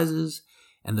surprises,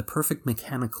 and the perfect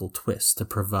mechanical twist to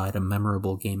provide a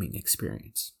memorable gaming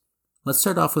experience. Let's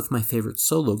start off with my favorite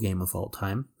solo game of all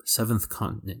time, Seventh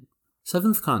Continent.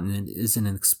 Seventh Continent is an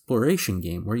exploration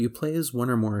game where you play as one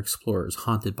or more explorers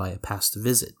haunted by a past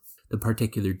visit. The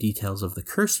particular details of the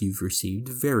curse you've received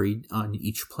vary on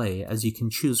each play, as you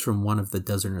can choose from one of the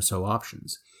dozen or so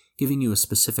options, giving you a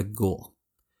specific goal.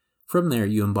 From there,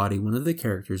 you embody one of the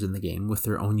characters in the game with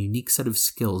their own unique set of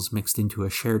skills mixed into a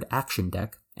shared action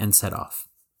deck and set off.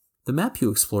 The map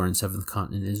you explore in Seventh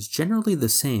Continent is generally the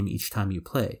same each time you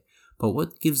play, but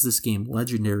what gives this game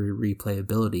legendary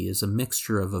replayability is a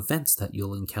mixture of events that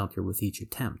you'll encounter with each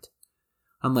attempt.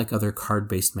 Unlike other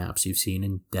card-based maps you've seen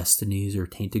in Destinies or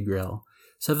Tainted Grail,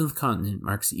 Seventh Continent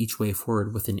marks each way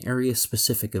forward with an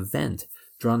area-specific event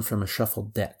drawn from a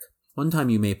shuffled deck. One time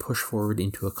you may push forward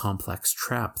into a complex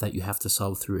trap that you have to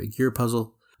solve through a gear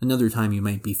puzzle, another time you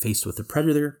might be faced with a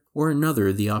predator, or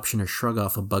another the option to shrug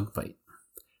off a bug bite.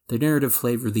 The narrative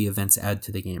flavor the events add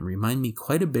to the game remind me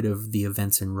quite a bit of the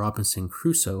events in Robinson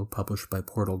Crusoe published by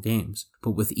Portal Games,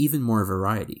 but with even more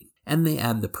variety, and they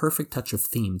add the perfect touch of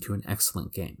theme to an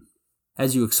excellent game.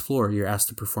 As you explore, you're asked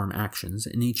to perform actions,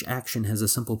 and each action has a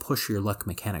simple push your luck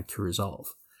mechanic to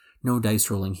resolve. No dice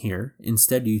rolling here,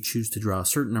 instead you choose to draw a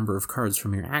certain number of cards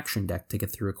from your action deck to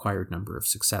get the required number of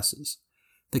successes.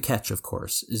 The catch, of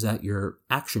course, is that your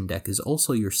action deck is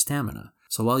also your stamina,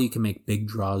 so while you can make big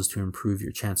draws to improve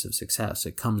your chance of success,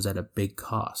 it comes at a big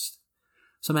cost.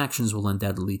 Some actions will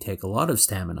undoubtedly take a lot of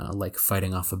stamina, like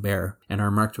fighting off a bear, and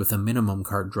are marked with a minimum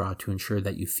card draw to ensure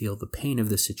that you feel the pain of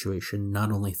the situation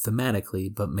not only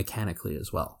thematically, but mechanically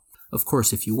as well. Of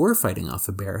course, if you were fighting off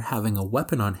a bear, having a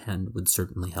weapon on hand would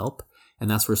certainly help, and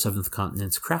that's where Seventh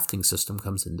Continent's crafting system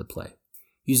comes into play.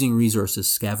 Using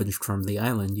resources scavenged from the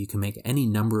island, you can make any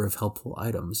number of helpful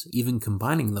items, even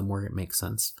combining them where it makes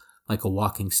sense, like a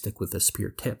walking stick with a spear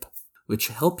tip, which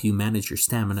help you manage your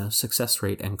stamina, success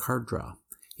rate, and card draw.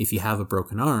 If you have a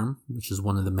broken arm, which is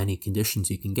one of the many conditions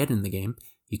you can get in the game,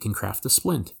 you can craft a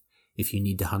splint. If you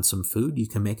need to hunt some food, you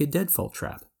can make a deadfall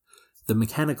trap. The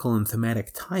mechanical and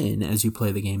thematic tie-in as you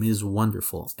play the game is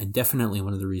wonderful, and definitely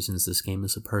one of the reasons this game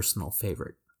is a personal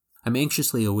favorite. I'm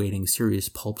anxiously awaiting Serious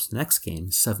Pulp's next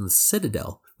game, Seventh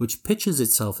Citadel, which pitches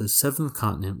itself as Seventh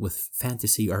Continent with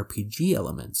fantasy RPG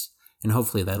elements, and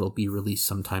hopefully that'll be released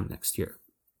sometime next year.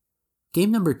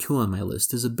 Game number 2 on my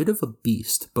list is a bit of a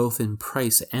beast, both in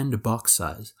price and box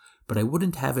size, but I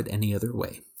wouldn't have it any other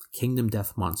way, Kingdom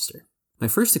Death Monster. My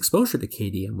first exposure to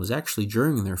KDM was actually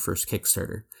during their first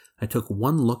Kickstarter. I took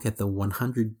one look at the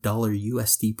 $100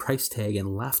 USD price tag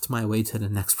and laughed my way to the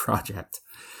next project.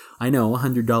 I know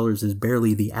 $100 is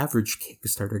barely the average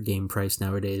Kickstarter game price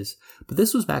nowadays, but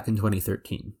this was back in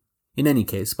 2013. In any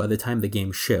case, by the time the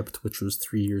game shipped, which was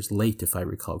 3 years late if I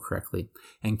recall correctly,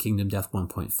 and Kingdom Death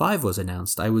 1.5 was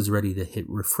announced, I was ready to hit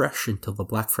refresh until the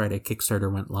Black Friday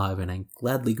Kickstarter went live, and I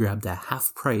gladly grabbed a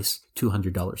half-price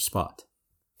 $200 spot.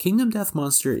 Kingdom Death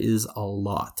Monster is a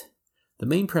lot. The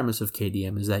main premise of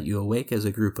KDM is that you awake as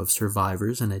a group of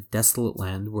survivors in a desolate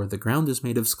land where the ground is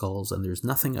made of skulls and there's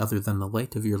nothing other than the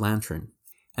light of your lantern,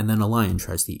 and then a lion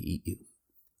tries to eat you.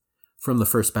 From the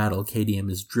first battle, KDM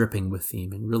is dripping with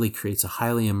theme and really creates a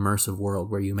highly immersive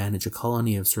world where you manage a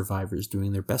colony of survivors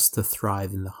doing their best to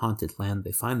thrive in the haunted land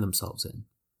they find themselves in.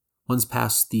 Once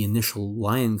past the initial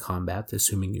lion combat,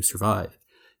 assuming you survive,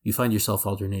 you find yourself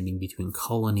alternating between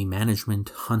colony management,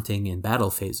 hunting, and battle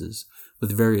phases,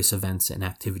 with various events and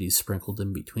activities sprinkled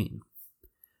in between.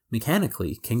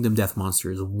 Mechanically, Kingdom Death Monster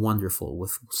is wonderful,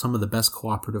 with some of the best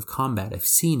cooperative combat I've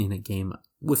seen in a game,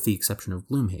 with the exception of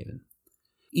Gloomhaven.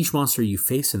 Each monster you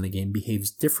face in the game behaves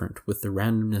different with the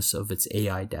randomness of its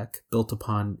AI deck, built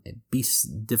upon a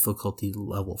beast difficulty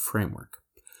level framework.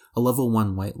 A level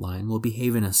 1 white lion will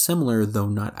behave in a similar, though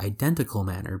not identical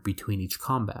manner between each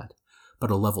combat, but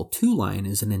a level 2 lion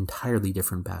is an entirely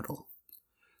different battle.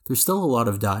 There's still a lot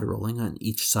of die rolling on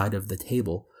each side of the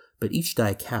table, but each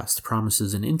die cast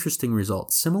promises an interesting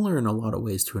result, similar in a lot of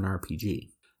ways to an RPG.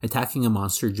 Attacking a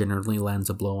monster generally lands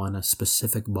a blow on a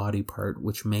specific body part,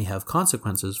 which may have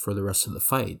consequences for the rest of the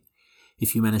fight.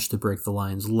 If you manage to break the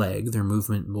lion's leg, their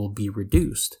movement will be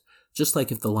reduced. Just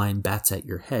like if the lion bats at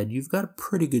your head, you've got a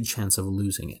pretty good chance of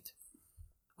losing it.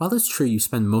 While it's true you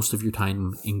spend most of your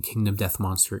time in Kingdom Death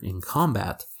Monster in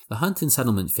combat, the hunt and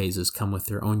settlement phases come with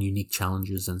their own unique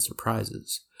challenges and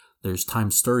surprises. There's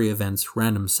timed story events,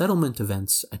 random settlement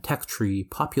events, a tech tree,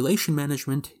 population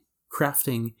management,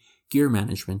 crafting, gear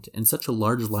management, and such a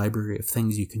large library of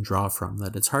things you can draw from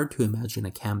that it's hard to imagine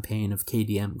a campaign of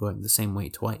KDM going the same way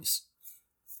twice.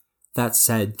 That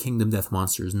said, Kingdom Death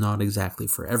Monster is not exactly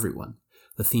for everyone.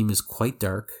 The theme is quite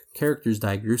dark, characters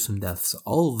die gruesome deaths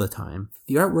all the time,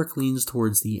 the artwork leans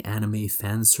towards the anime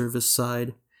fan service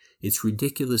side, it's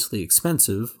ridiculously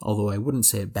expensive, although I wouldn't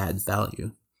say a bad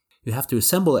value. You have to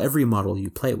assemble every model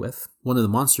you play with. One of the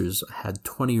monsters had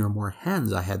 20 or more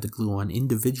hands I had to glue on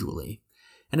individually,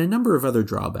 and a number of other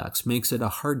drawbacks makes it a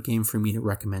hard game for me to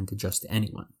recommend to just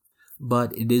anyone.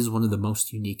 But it is one of the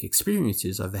most unique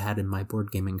experiences I've had in my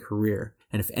board gaming career,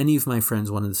 and if any of my friends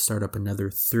wanted to start up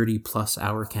another 30-plus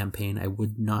hour campaign, I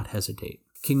would not hesitate.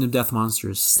 Kingdom Death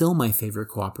Monster is still my favorite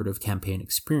cooperative campaign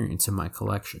experience in my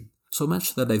collection, so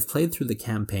much that I've played through the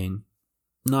campaign,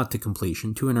 not to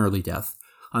completion, to an early death,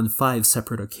 on 5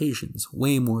 separate occasions,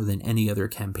 way more than any other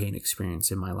campaign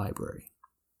experience in my library.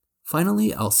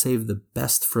 Finally, I'll save the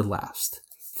best for last.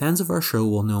 Fans of our show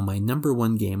will know my number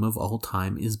 1 game of all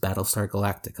time is Battlestar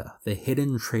Galactica, the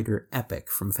hidden traitor epic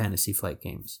from Fantasy Flight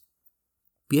Games.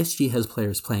 BSG has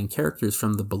players playing characters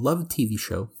from the beloved TV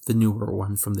show, the newer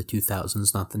one from the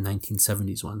 2000s, not the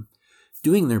 1970s one,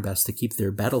 doing their best to keep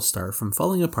their Battlestar from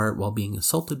falling apart while being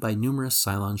assaulted by numerous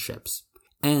Cylon ships.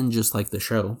 And just like the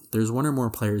show, there's one or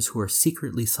more players who are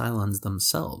secretly Cylons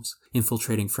themselves,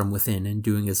 infiltrating from within and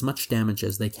doing as much damage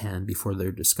as they can before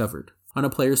they're discovered. On a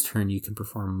player's turn, you can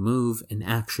perform a move, an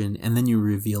action, and then you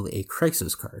reveal a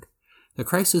crisis card. The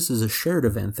crisis is a shared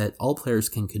event that all players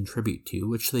can contribute to,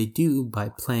 which they do by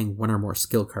playing one or more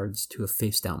skill cards to a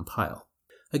face-down pile.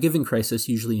 A given crisis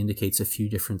usually indicates a few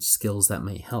different skills that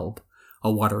may help.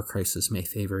 A water crisis may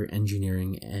favor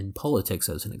engineering and politics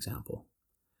as an example.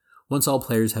 Once all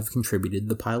players have contributed,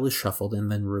 the pile is shuffled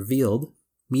and then revealed.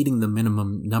 Meeting the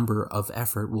minimum number of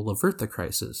effort will avert the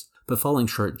crisis, but falling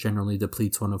short generally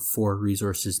depletes one of 4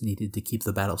 resources needed to keep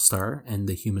the Battlestar and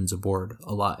the humans aboard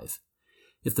alive.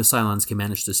 If the Cylons can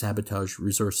manage to sabotage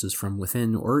resources from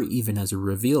within, or even as a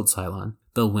revealed Cylon,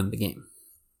 they'll win the game.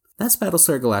 That's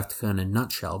Battlestar Galactica in a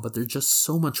nutshell, but there's just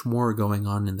so much more going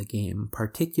on in the game,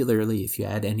 particularly if you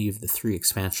add any of the 3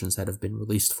 expansions that have been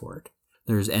released for it.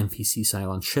 There's NPC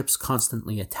Cylon ships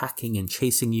constantly attacking and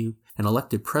chasing you, an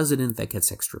elected president that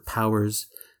gets extra powers,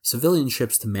 civilian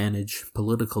ships to manage,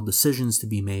 political decisions to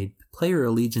be made, player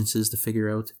allegiances to figure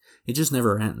out. It just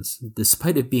never ends.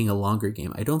 Despite it being a longer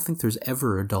game, I don't think there's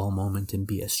ever a dull moment in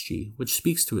BSG, which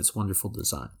speaks to its wonderful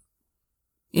design.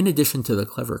 In addition to the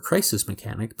clever crisis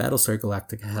mechanic, Battlestar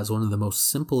Galactica has one of the most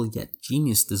simple yet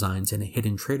genius designs in a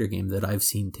hidden traitor game that I've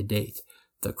seen to date,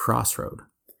 the Crossroad.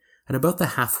 At about the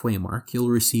halfway mark, you'll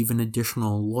receive an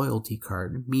additional loyalty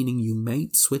card, meaning you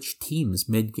might switch teams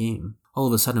mid-game. All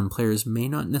of a sudden, players may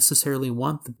not necessarily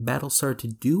want the Battlestar to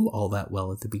do all that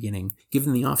well at the beginning,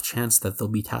 given the off chance that they'll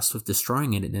be tasked with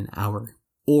destroying it in an hour.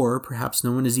 Or perhaps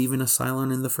no one is even a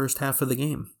Cylon in the first half of the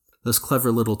game. This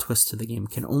clever little twist to the game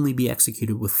can only be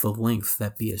executed with the length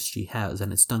that BSG has,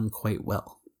 and it's done quite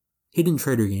well. Hidden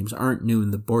Trader games aren't new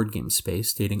in the board game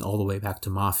space, dating all the way back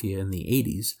to Mafia in the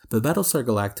 80s, but Battlestar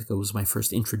Galactica was my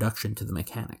first introduction to the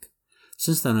mechanic.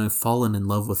 Since then, I've fallen in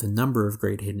love with a number of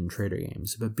great Hidden Trader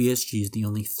games, but BSG is the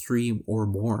only 3 or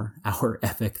more hour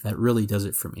epic that really does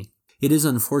it for me. It is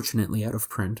unfortunately out of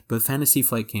print, but Fantasy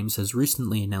Flight Games has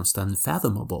recently announced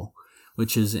Unfathomable,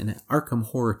 which is an Arkham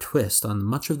Horror twist on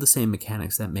much of the same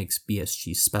mechanics that makes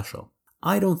BSG special.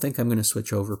 I don't think I'm going to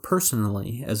switch over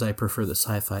personally, as I prefer the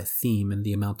sci-fi theme and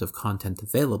the amount of content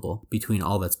available between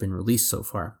all that's been released so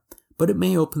far, but it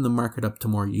may open the market up to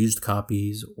more used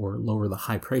copies or lower the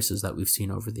high prices that we've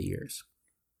seen over the years.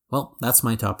 Well, that's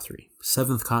my top 3.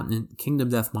 Seventh Continent, Kingdom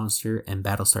Death Monster, and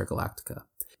Battlestar Galactica.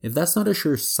 If that's not a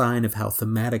sure sign of how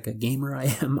thematic a gamer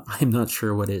I am, I'm not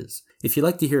sure what is. If you'd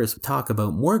like to hear us talk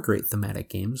about more great thematic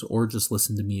games, or just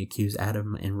listen to me accuse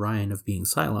Adam and Ryan of being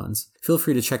Cylons, feel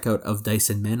free to check out Of Dice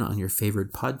and Men on your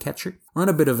favorite podcatcher. We're on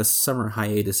a bit of a summer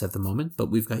hiatus at the moment, but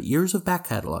we've got years of back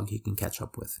catalog you can catch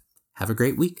up with. Have a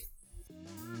great week.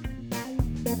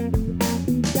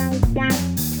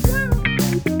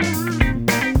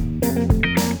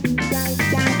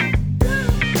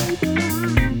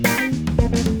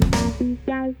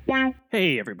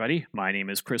 Hey everybody, my name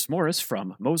is Chris Morris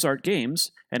from Mozart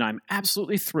Games, and I'm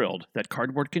absolutely thrilled that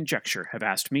Cardboard Conjecture have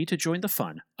asked me to join the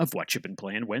fun of What You've Been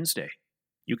Playing Wednesday.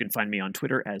 You can find me on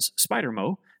Twitter as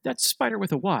SpiderMo, that's Spider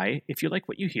with a Y, if you like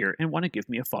what you hear and want to give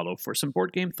me a follow for some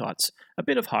board game thoughts, a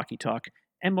bit of hockey talk,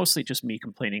 and mostly just me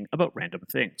complaining about random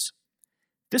things.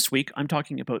 This week I'm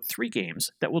talking about 3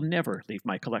 games that will never leave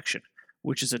my collection,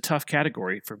 which is a tough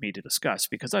category for me to discuss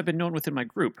because I've been known within my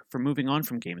group for moving on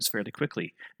from games fairly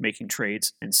quickly, making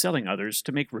trades, and selling others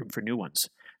to make room for new ones.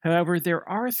 However, there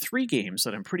are 3 games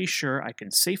that I'm pretty sure I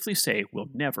can safely say will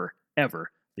never,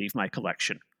 ever leave my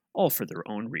collection, all for their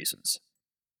own reasons.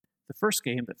 The first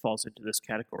game that falls into this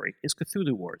category is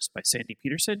Cthulhu Wars by Sandy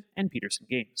Petersen and Petersen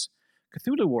Games.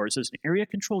 Cthulhu Wars is an area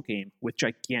control game with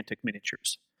gigantic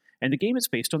miniatures, and the game is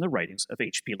based on the writings of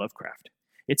H.P. Lovecraft.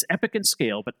 It's epic in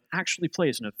scale, but actually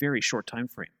plays in a very short time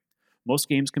frame. Most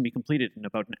games can be completed in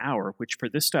about an hour, which for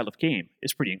this style of game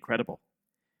is pretty incredible.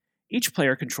 Each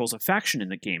player controls a faction in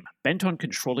the game, bent on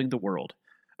controlling the world.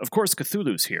 Of course,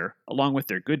 Cthulhu's here, along with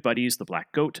their good buddies the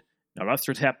Black Goat,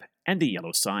 Nyarlathotep, and the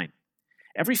Yellow Sign.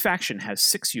 Every faction has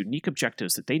 6 unique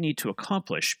objectives that they need to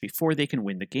accomplish before they can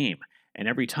win the game, and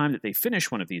every time that they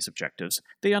finish one of these objectives,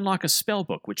 they unlock a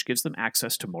spellbook which gives them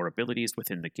access to more abilities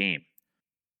within the game.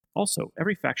 Also,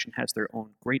 every faction has their own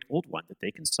Great Old One that they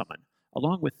can summon,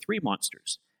 along with 3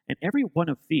 monsters, and every one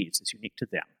of these is unique to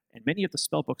them, and many of the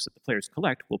spellbooks that the players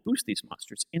collect will boost these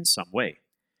monsters in some way.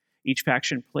 Each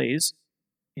faction plays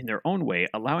in their own way,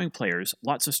 allowing players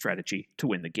lots of strategy to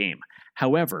win the game.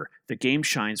 However, the game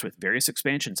shines with various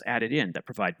expansions added in that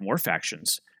provide more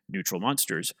factions, neutral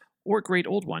monsters, or Great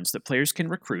Old Ones that players can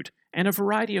recruit, and a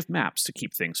variety of maps to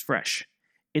keep things fresh.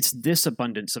 It's this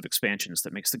abundance of expansions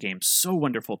that makes the game so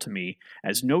wonderful to me,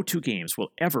 as no 2 games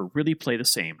will ever really play the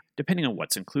same, depending on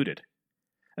what's included.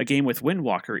 A game with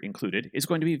Windwalker included is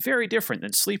going to be very different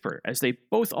than Sleeper, as they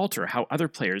both alter how other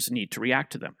players need to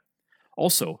react to them.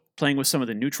 Also, playing with some of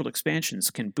the neutral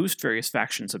expansions can boost various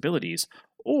factions' abilities,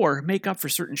 or make up for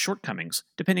certain shortcomings,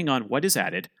 depending on what is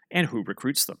added and who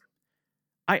recruits them.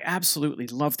 I absolutely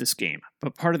love this game,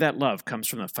 but part of that love comes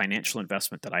from the financial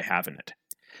investment that I have in it.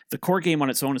 The core game on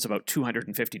its own is about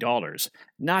 $250,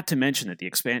 not to mention that the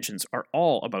expansions are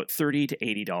all about $30 to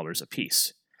 $80 a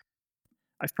piece.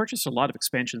 I've purchased a lot of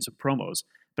expansions and promos,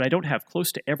 but I don't have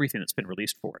close to everything that's been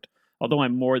released for it, although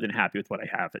I'm more than happy with what I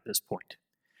have at this point.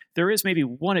 There is maybe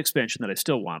one expansion that I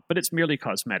still want, but it's merely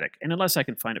cosmetic, and unless I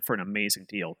can find it for an amazing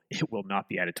deal, it will not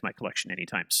be added to my collection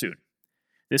anytime soon.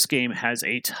 This game has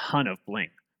a ton of bling,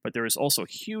 but there is also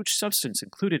huge substance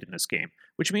included in this game,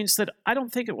 which means that I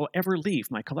don't think it will ever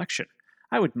leave my collection.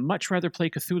 I would much rather play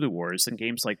Cthulhu Wars than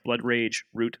games like Blood Rage,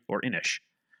 Root, or Inish.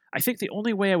 I think the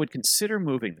only way I would consider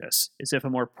moving this is if a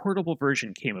more portable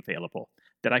version came available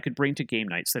that I could bring to game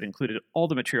nights that included all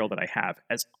the material that I have,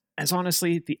 as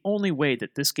honestly, the only way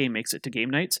that this game makes it to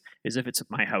game nights is if it's at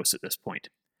my house at this point.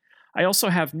 I also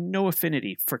have no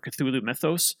affinity for Cthulhu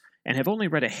mythos, and have only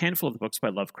read a handful of the books by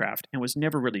Lovecraft and was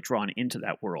never really drawn into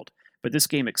that world, but this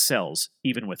game excels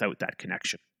even without that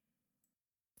connection.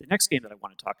 The next game that I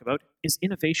want to talk about is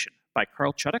Innovation by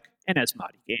Carl Chudyk and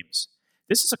Asmodee Games.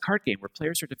 This is a card game where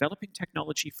players are developing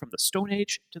technology from the Stone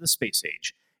Age to the Space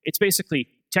Age. It's basically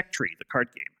Tech Tree, the card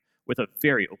game, with a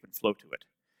very open flow to it.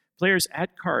 Players add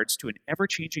cards to an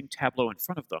ever-changing tableau in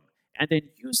front of them, and then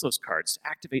use those cards to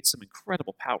activate some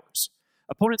incredible powers.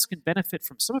 Opponents can benefit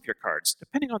from some of your cards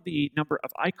depending on the number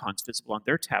of icons visible on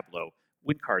their tableau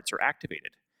when cards are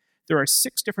activated. There are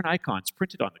 6 different icons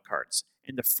printed on the cards,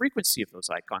 and the frequency of those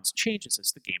icons changes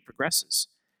as the game progresses.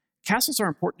 Castles are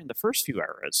important in the first few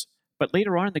eras, but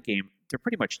later on in the game, they're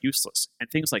pretty much useless, and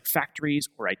things like factories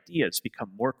or ideas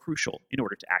become more crucial in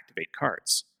order to activate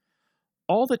cards.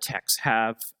 All the techs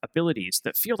have abilities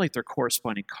that feel like their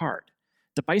corresponding card.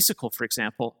 The bicycle, for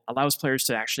example, allows players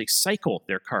to actually cycle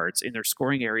their cards in their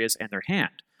scoring areas and their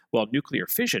hand, while nuclear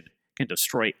fission can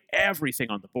destroy everything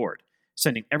on the board,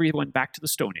 sending everyone back to the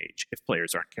Stone Age if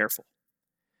players aren't careful.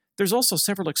 There's also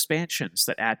several expansions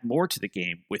that add more to the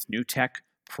game with new tech,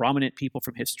 prominent people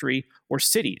from history, or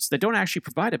cities that don't actually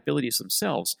provide abilities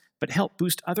themselves, but help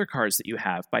boost other cards that you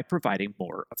have by providing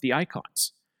more of the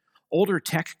icons. Older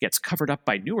tech gets covered up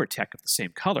by newer tech of the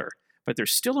same color, but they're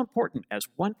still important as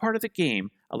one part of the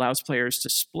game allows players to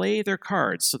splay their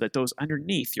cards so that those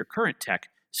underneath your current tech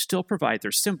still provide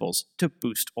their symbols to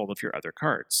boost all of your other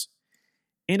cards.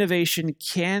 Innovation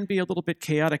can be a little bit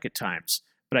chaotic at times,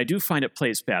 but I do find it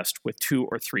plays best with 2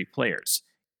 or 3 players.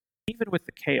 Even with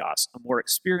the chaos, a more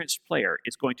experienced player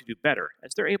is going to do better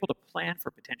as they're able to plan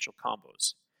for potential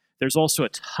combos. There's also a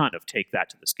ton of take that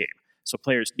to this game, so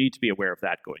players need to be aware of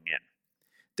that going in.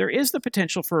 There is the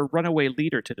potential for a runaway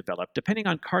leader to develop depending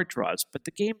on card draws, but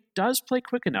the game does play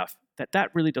quick enough that that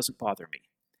really doesn't bother me.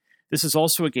 This is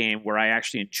also a game where I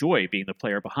actually enjoy being the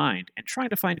player behind and trying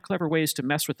to find clever ways to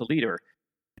mess with the leader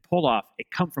and pull off a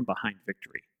come-from-behind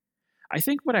victory. I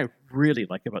think what I really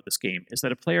like about this game is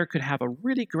that a player could have a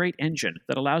really great engine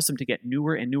that allows them to get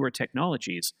newer and newer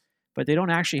technologies, but they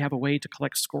don't actually have a way to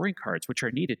collect scoring cards which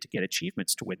are needed to get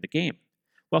achievements to win the game.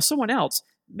 While someone else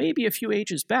may be a few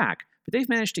ages back, but they've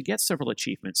managed to get several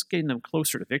achievements, getting them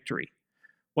closer to victory.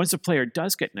 Once a player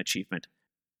does get an achievement,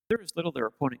 there is little their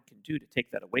opponent can do to take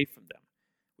that away from them,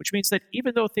 which means that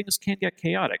even though things can get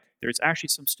chaotic, there is actually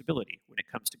some stability when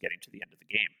it comes to getting to the end of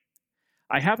the game.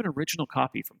 I have an original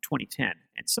copy from 2010,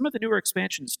 and some of the newer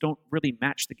expansions don't really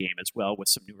match the game as well with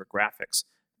some newer graphics.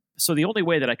 So the only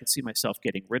way that I can see myself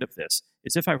getting rid of this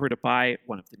is if I were to buy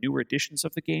one of the newer editions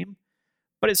of the game,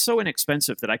 but it's so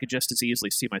inexpensive that I could just as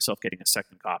easily see myself getting a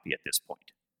second copy at this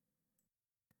point.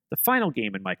 The final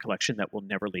game in my collection that will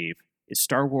never leave is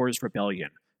Star Wars Rebellion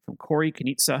from Corey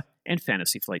Knizia and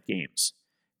Fantasy Flight Games.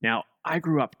 Now, I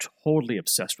grew up totally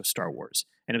obsessed with Star Wars,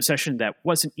 an obsession that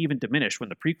wasn't even diminished when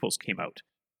the prequels came out.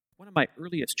 One of my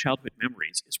earliest childhood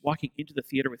memories is walking into the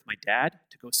theater with my dad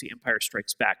to go see Empire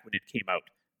Strikes Back when it came out.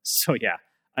 So yeah,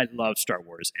 I love Star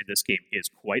Wars, and this game is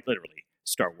quite literally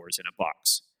Star Wars in a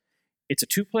box. It's a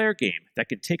 2-player game that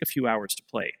can take a few hours to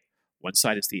play. One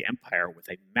side is the Empire with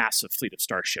a massive fleet of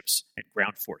starships and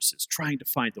ground forces trying to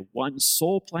find the one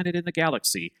sole planet in the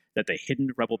galaxy that the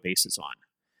hidden rebel base is on.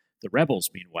 The rebels,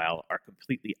 meanwhile, are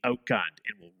completely outgunned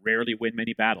and will rarely win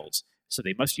many battles, so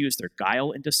they must use their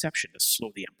guile and deception to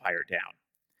slow the Empire down.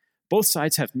 Both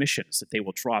sides have missions that they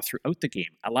will draw throughout the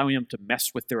game, allowing them to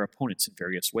mess with their opponents in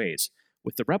various ways,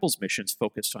 with the rebels' missions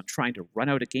focused on trying to run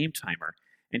out a game timer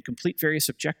and complete various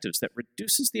objectives that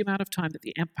reduces the amount of time that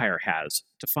the Empire has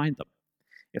to find them.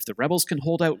 If the rebels can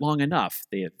hold out long enough,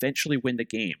 they eventually win the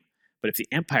game, but if the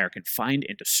Empire can find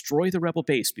and destroy the rebel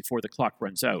base before the clock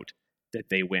runs out, then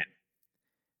they win.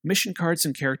 Mission cards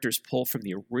and characters pull from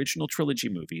the original trilogy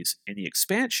movies, and the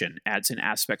expansion adds in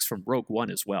aspects from Rogue One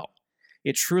as well.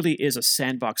 It truly is a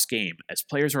sandbox game, as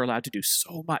players are allowed to do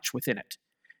so much within it.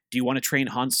 Do you want to train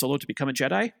Han Solo to become a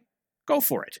Jedi? Go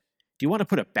for it. Do you want to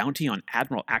put a bounty on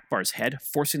Admiral Akbar's head,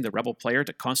 forcing the rebel player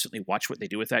to constantly watch what they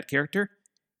do with that character?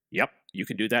 Yep, you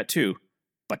can do that too.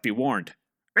 But be warned,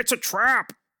 it's a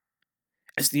trap!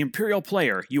 As the Imperial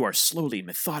player, you are slowly,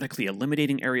 methodically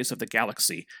eliminating areas of the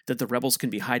galaxy that the rebels can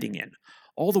be hiding in,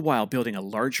 all the while building a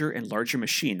larger and larger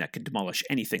machine that can demolish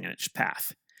anything in its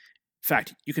path. In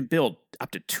fact, you can build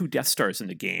up to 2 Death Stars in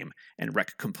the game and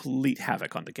wreak complete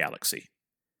havoc on the galaxy.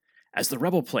 As the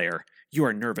rebel player, you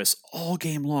are nervous all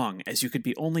game long as you could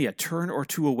be only a turn or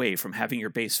 2 away from having your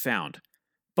base found.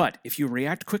 But if you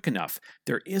react quick enough,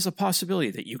 there is a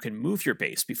possibility that you can move your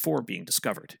base before being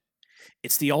discovered.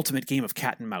 It's the ultimate game of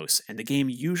cat and mouse, and the game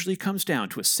usually comes down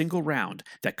to a single round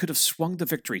that could have swung the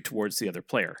victory towards the other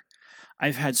player.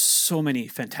 I've had so many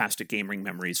fantastic gaming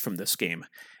memories from this game,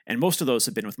 and most of those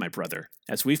have been with my brother,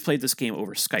 as we've played this game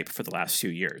over Skype for the last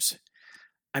few years.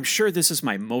 I'm sure this is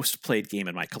my most played game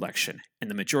in my collection, and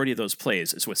the majority of those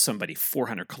plays is with somebody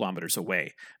 400 kilometers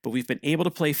away, but we've been able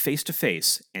to play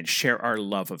face-to-face and share our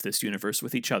love of this universe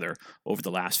with each other over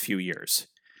the last few years.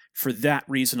 For that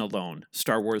reason alone,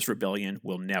 Star Wars Rebellion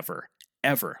will never,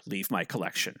 ever leave my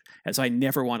collection, as I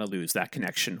never want to lose that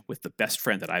connection with the best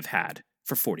friend that I've had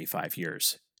for 45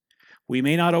 years. We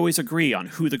may not always agree on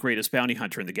who the greatest bounty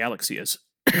hunter in the galaxy is,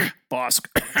 Bosk,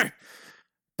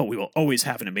 but we will always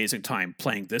have an amazing time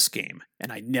playing this game,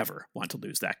 and I never want to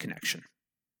lose that connection.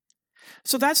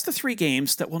 So that's the 3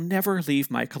 games that will never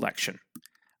leave my collection.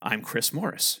 I'm Chris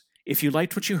Morris. If you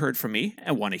liked what you heard from me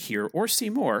and want to hear or see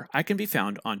more, I can be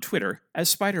found on Twitter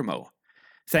as SpiderMo.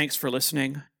 Thanks for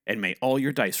listening, and may all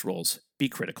your dice rolls be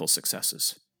critical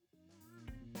successes.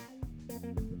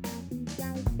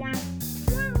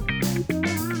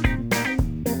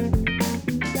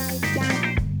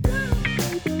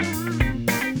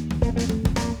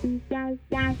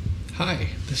 Hi,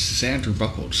 this is Andrew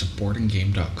Buckles of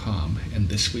BoardingGame.com, and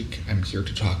this week I'm here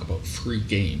to talk about 3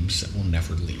 games that will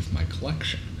never leave my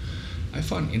collection. I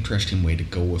thought an interesting way to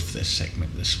go with this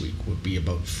segment this week would be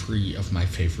about 3 of my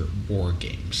favorite war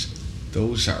games.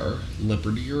 Those are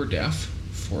Liberty or Death,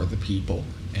 For the People,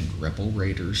 and Rebel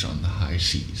Raiders on the High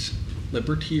Seas.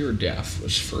 Liberty or Death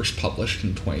was first published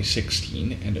in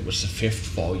 2016, and it was the 5th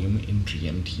volume in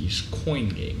GMT's Coin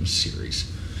Games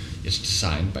series. It's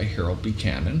designed by Harold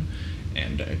Buchanan,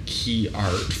 and key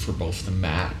art for both the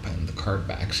map and the card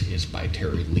backs is by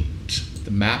Terry Leeds.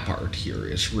 The map art here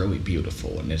is really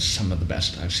beautiful and is some of the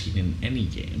best I've seen in any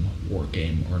game, war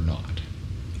game or not.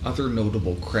 Other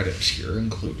notable credits here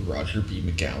include Roger B.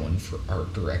 McGowan for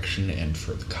art direction and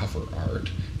for the cover art,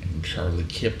 and Charlie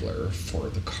Kibler for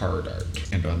the card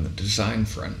art. And on the design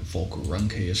front, Volker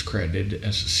Runke is credited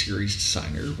as a series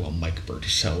designer, while Mike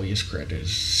Berticelli is credited as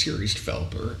a series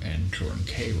developer, and Jordan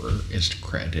Carer is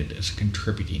credited as a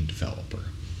contributing developer.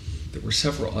 There were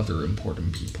several other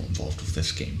important people involved with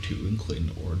this game too,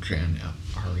 including Orjan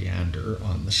Ariander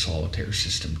on the solitaire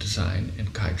system design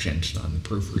and Kai Jensen on the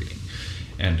proofreading.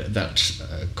 And that's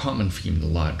a common theme in a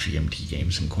lot of GMT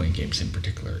games and coin games in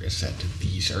particular, is that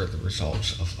these are the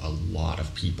results of a lot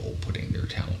of people putting their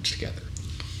talents together.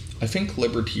 I think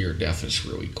Liberty or Death is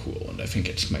really cool, and I think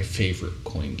it's my favorite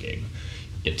coin game.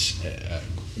 It's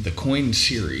the Coin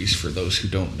series, for those who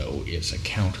don't know, is a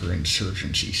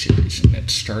counterinsurgency series, and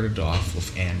it started off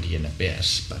with Andean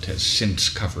Abyss, but has since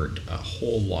covered a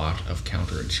whole lot of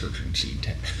counterinsurgency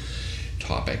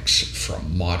topics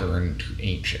from modern to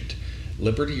ancient.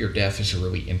 Liberty or Death is a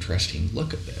really interesting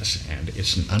look at this, and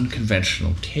it's an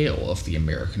unconventional tale of the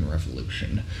American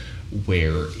Revolution,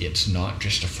 where it's not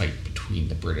just a fight between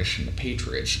the British and the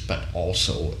Patriots, but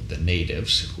also the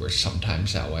natives, who are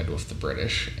sometimes allied with the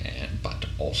British, but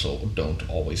also don't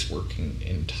always work in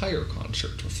entire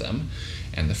concert with them,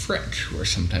 and the French, who are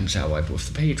sometimes allied with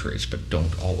the Patriots, but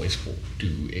don't always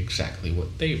do exactly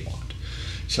what they want.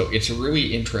 So it's a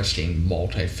really interesting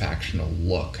multi-factional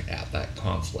look at that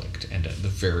conflict and at the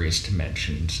various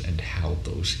dimensions and how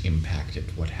those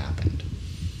impacted what happened.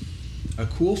 A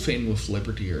cool thing with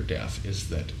Liberty or Death is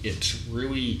that it's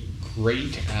really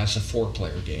great as a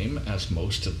 4-player game, as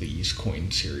most of these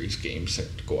Coin series games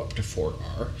that go up to 4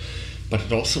 are, but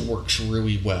it also works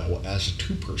really well as a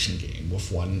 2-person game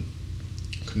with one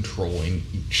controlling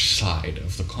each side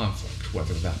of the conflict,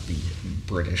 whether that be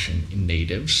British and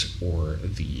natives or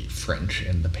the French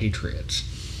and the Patriots.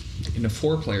 In a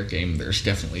 4-player game, there's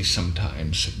definitely some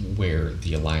times where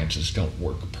the alliances don't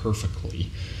work perfectly,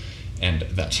 and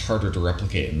that's harder to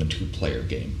replicate in the 2-player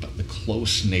game, but the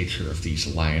close nature of these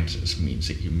alliances means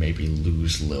that you maybe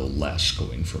lose a little less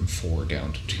going from 4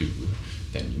 down to 2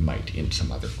 than you might in some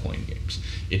other coin games.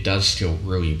 It does still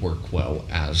really work well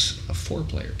as a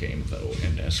 4-player game, though,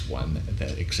 and as one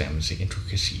that examines the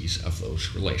intricacies of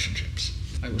those relationships.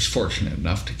 I was fortunate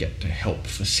enough to get to help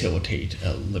facilitate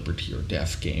a Liberty or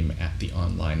Death game at the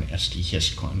online SD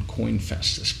HistCon Coin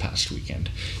Fest this past weekend,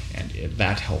 and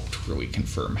that helped really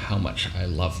confirm how much I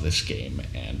love this game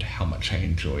and how much I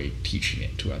enjoy teaching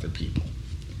it to other people.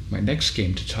 My next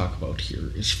game to talk about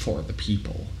here is For the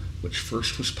People, which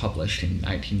first was published in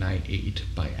 1998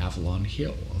 by Avalon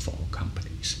Hill, of all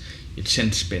companies. It's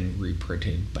since been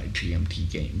reprinted by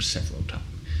GMT Games several times.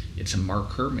 It's a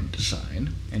Mark Herman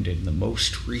design, and in the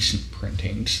most recent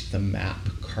printings, the map,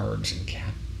 cards,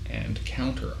 and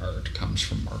counter art comes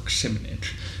from Mark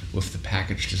Simonich, with the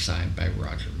package designed by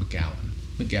Roger McGowan.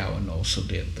 McGowan also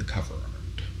did the cover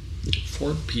art.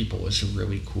 For the People is a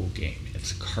really cool game.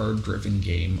 It's a card-driven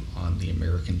game on the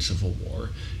American Civil War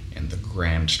and the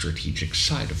grand strategic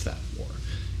side of that war.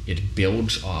 It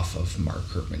builds off of Mark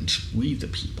Herman's We the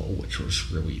People, which was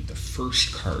really the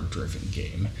first card-driven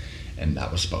game, and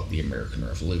that was about the American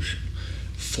Revolution.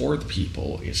 For the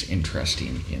People is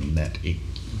interesting in that it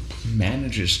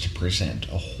manages to present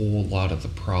a whole lot of the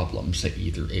problems that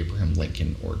either Abraham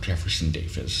Lincoln or Jefferson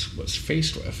Davis was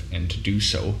faced with, and to do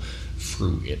so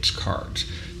through its cards.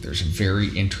 There's a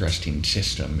very interesting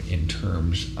system in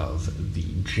terms of the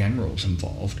generals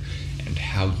involved and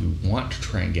how you want to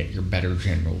try and get your better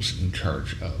generals in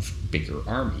charge of bigger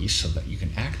armies so that you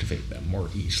can activate them more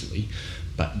easily.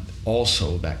 But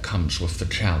also that comes with the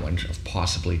challenge of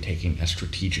possibly taking a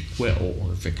strategic will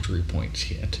or victory points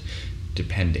hit,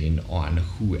 depending on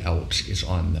who else is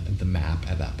on the map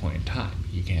at that point in time.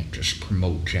 You can't just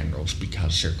promote generals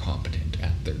because they're competent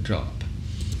at their job.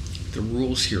 The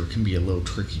rules here can be a little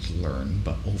tricky to learn,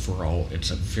 but overall it's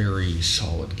a very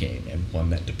solid game and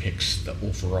one that depicts the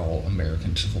overall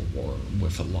American Civil War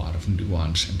with a lot of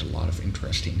nuance and a lot of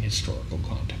interesting historical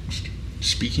context.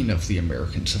 Speaking of the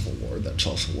American Civil War, that's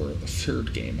also where the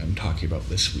third game I'm talking about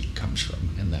this week comes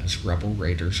from, and that's Rebel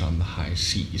Raiders on the High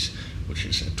Seas, which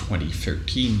is a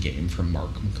 2013 game from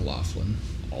Mark McLaughlin,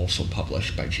 also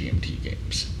published by GMT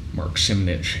Games. Mark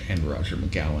Simnich and Roger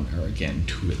McGowan are again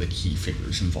two of the key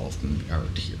figures involved in the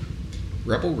art here.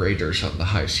 Rebel Raiders on the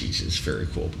High Seas is very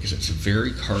cool because it's a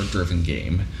very card-driven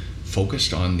game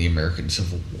focused on the American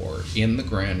Civil War in the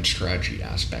grand strategy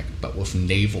aspect, but with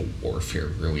naval warfare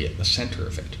really at the center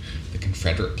of it. The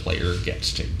Confederate player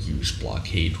gets to use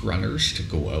blockade runners to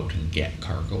go out and get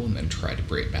cargo and then try to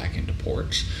bring it back into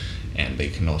ports, and they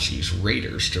can also use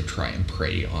raiders to try and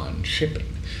prey on shipping.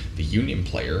 The Union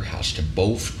player has to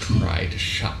both try to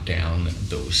shut down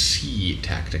those sea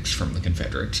tactics from the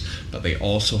Confederates, but they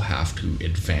also have to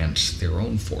advance their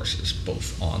own forces,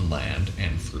 both on land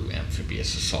and through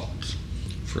amphibious assaults.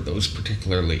 For those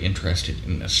particularly interested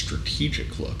in a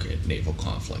strategic look at naval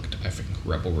conflict, I think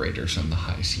Rebel Raiders on the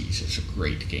High Seas is a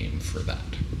great game for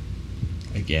that.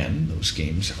 Again, those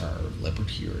games are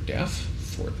Liberty or Death,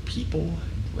 For the People,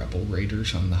 and Rebel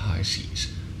Raiders on the High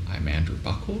Seas. I'm Andrew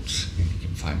Buchholz, and you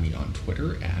can find me on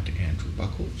Twitter at Andrew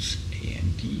Buchholz,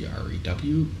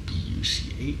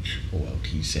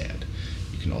 AndrewBuchholtz.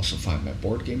 You can also find my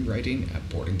board game writing at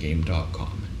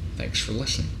boardandgame.com. Thanks for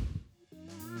listening.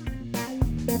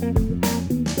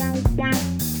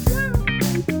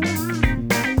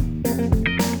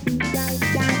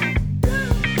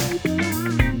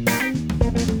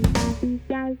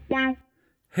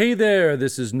 Hey there,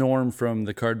 this is Norm from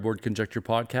the Cardboard Conjecture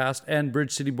podcast and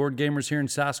Bridge City Board Gamers here in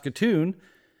Saskatoon.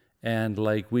 And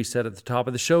like we said at the top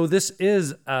of the show, this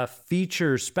is a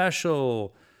feature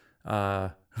special,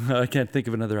 I can't think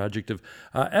of another adjective,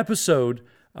 episode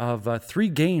of 3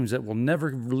 games that will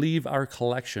never leave our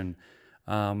collection.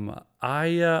 I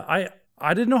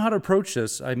didn't know how to approach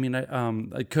this. I mean,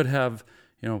 I could have,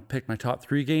 picked my top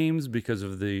 3 games because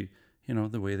of the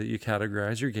way that you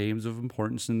categorize your games of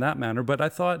importance in that manner. But I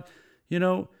thought,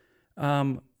 I'm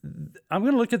going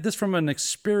to look at this from an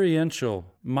experiential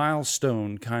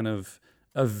milestone kind of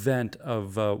event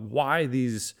of why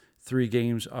these 3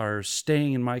 games are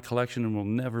staying in my collection and will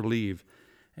never leave.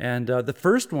 And the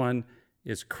first one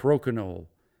is Crokinole.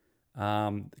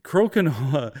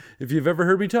 Crokinole, if you've ever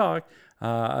heard me talk,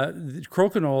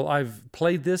 Crokinole, I've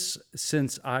played this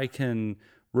since I can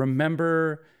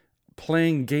remember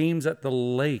playing games at the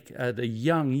lake at a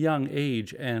young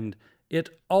age, and it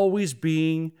always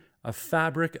being a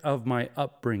fabric of my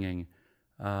upbringing.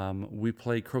 We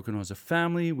played Crokinole as a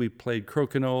family. We played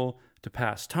Crokinole to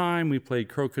pass time. We played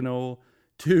Crokinole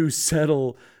to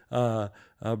settle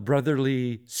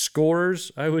brotherly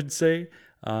scores, I would say.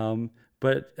 And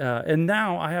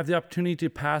now I have the opportunity to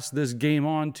pass this game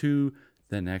on to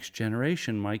the next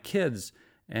generation, my kids.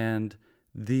 And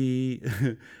it's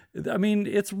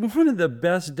one of the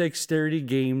best dexterity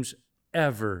games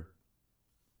ever.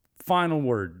 Final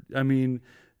word.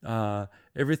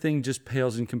 Everything just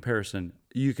pales in comparison.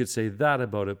 You could say that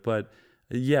about it, but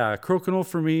yeah, Crokinole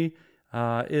for me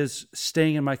is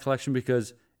staying in my collection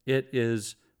because it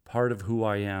is part of who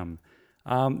I am.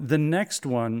 The next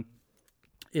one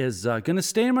is going to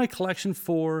stay in my collection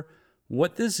for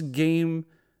what this game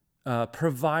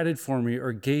provided for me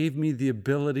or gave me the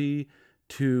ability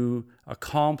to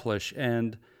accomplish.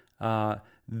 And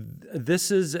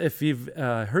this is, if you've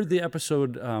heard the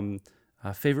episode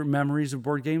Favorite Memories of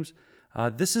Board Games,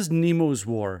 this is Nemo's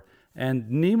War. And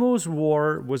Nemo's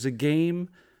War was a game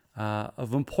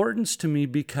of importance to me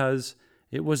because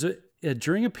it was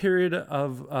during a period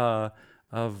of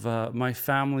my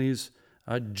family's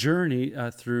journey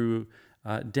through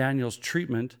Daniel's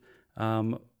treatment.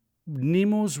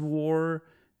 Nemo's War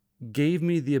gave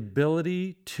me the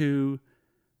ability to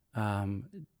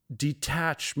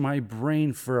detach my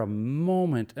brain for a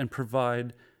moment and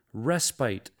provide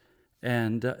respite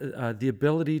and the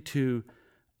ability to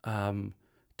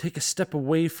take a step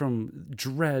away from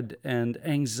dread and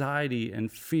anxiety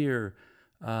and fear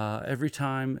every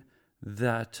time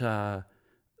that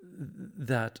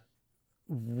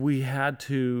we had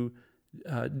to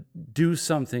do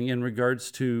something in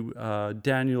regards to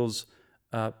Daniel's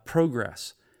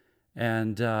progress.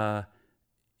 And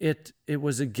it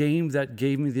was a game that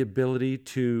gave me the ability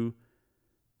to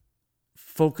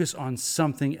focus on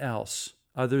something else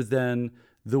other than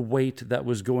the weight that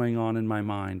was going on in my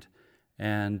mind.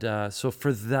 And so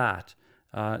for that,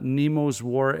 Nemo's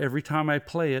War, every time I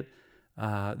play it,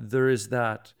 there is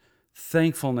that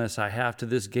thankfulness I have to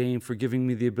this game for giving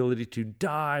me the ability to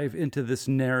dive into this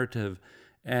narrative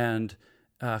and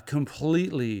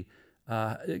completely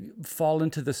fall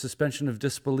into the suspension of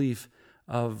disbelief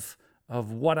of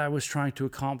what I was trying to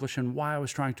accomplish and why I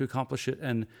was trying to accomplish it,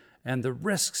 and the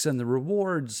risks and the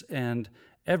rewards, and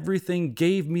everything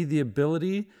gave me the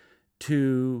ability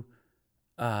to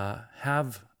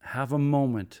have a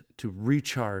moment to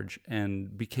recharge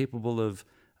and be capable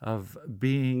of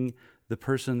being the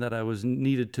person that I was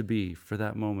needed to be for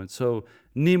that moment. So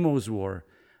Nemo's War.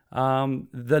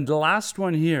 The last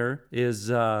one here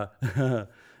is, I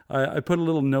put a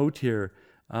little note here.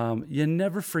 You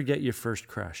never forget your first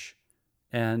crush.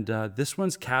 And this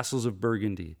one's Castles of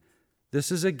Burgundy.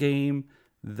 This is a game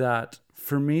that,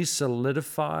 for me,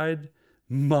 solidified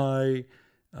my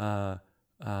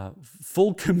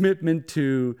full commitment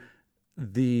to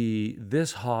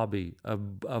this hobby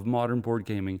of modern board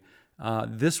gaming.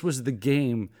 This was the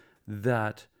game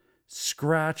that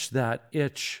scratched that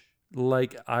itch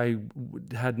like I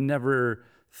had never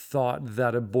thought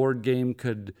that a board game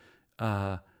could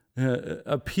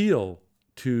appeal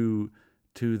to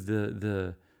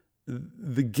the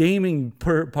gaming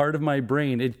part of my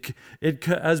brain. It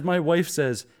as my wife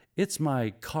says, it's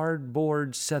my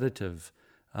cardboard sedative.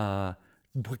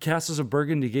 Castles of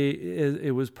Burgundy,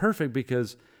 it was perfect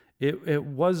because it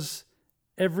was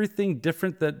everything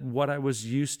different than what I was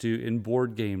used to in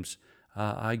board games.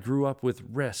 I grew up with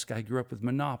Risk. I grew up with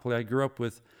Monopoly. I grew up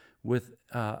with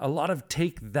a lot of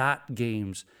take that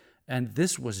games. And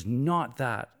this was not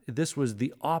that. This was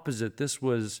the opposite. This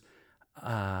was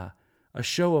a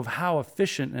show of how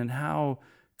efficient and how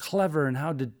clever and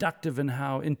how deductive and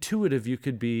how intuitive you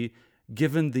could be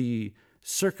given the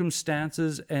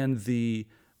circumstances and the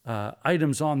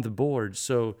items on the board.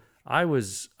 So I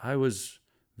was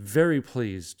very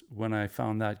pleased when I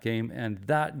found that game, and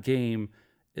that game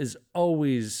is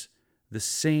always the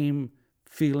same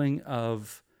feeling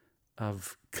of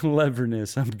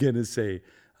cleverness, I'm gonna say.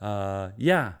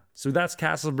 So that's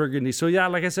Castles of Burgundy. So yeah,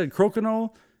 like I said,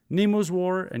 Crokinole, Nemo's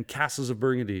War, and Castles of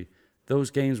Burgundy. Those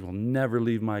games will never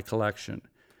leave my collection.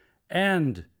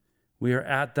 And we are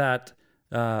at that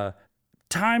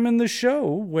time in the show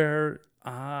where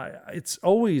it's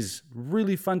always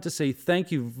really fun to say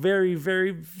thank you very,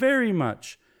 very, very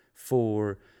much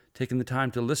for taking the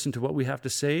time to listen to what we have to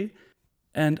say.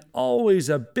 And always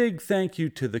a big thank you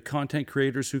to the content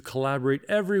creators who collaborate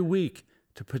every week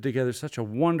to put together such a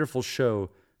wonderful show.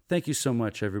 Thank you so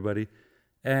much, everybody.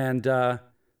 And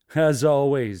as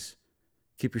always,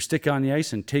 keep your stick on the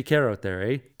ice and take care out there,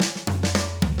 eh?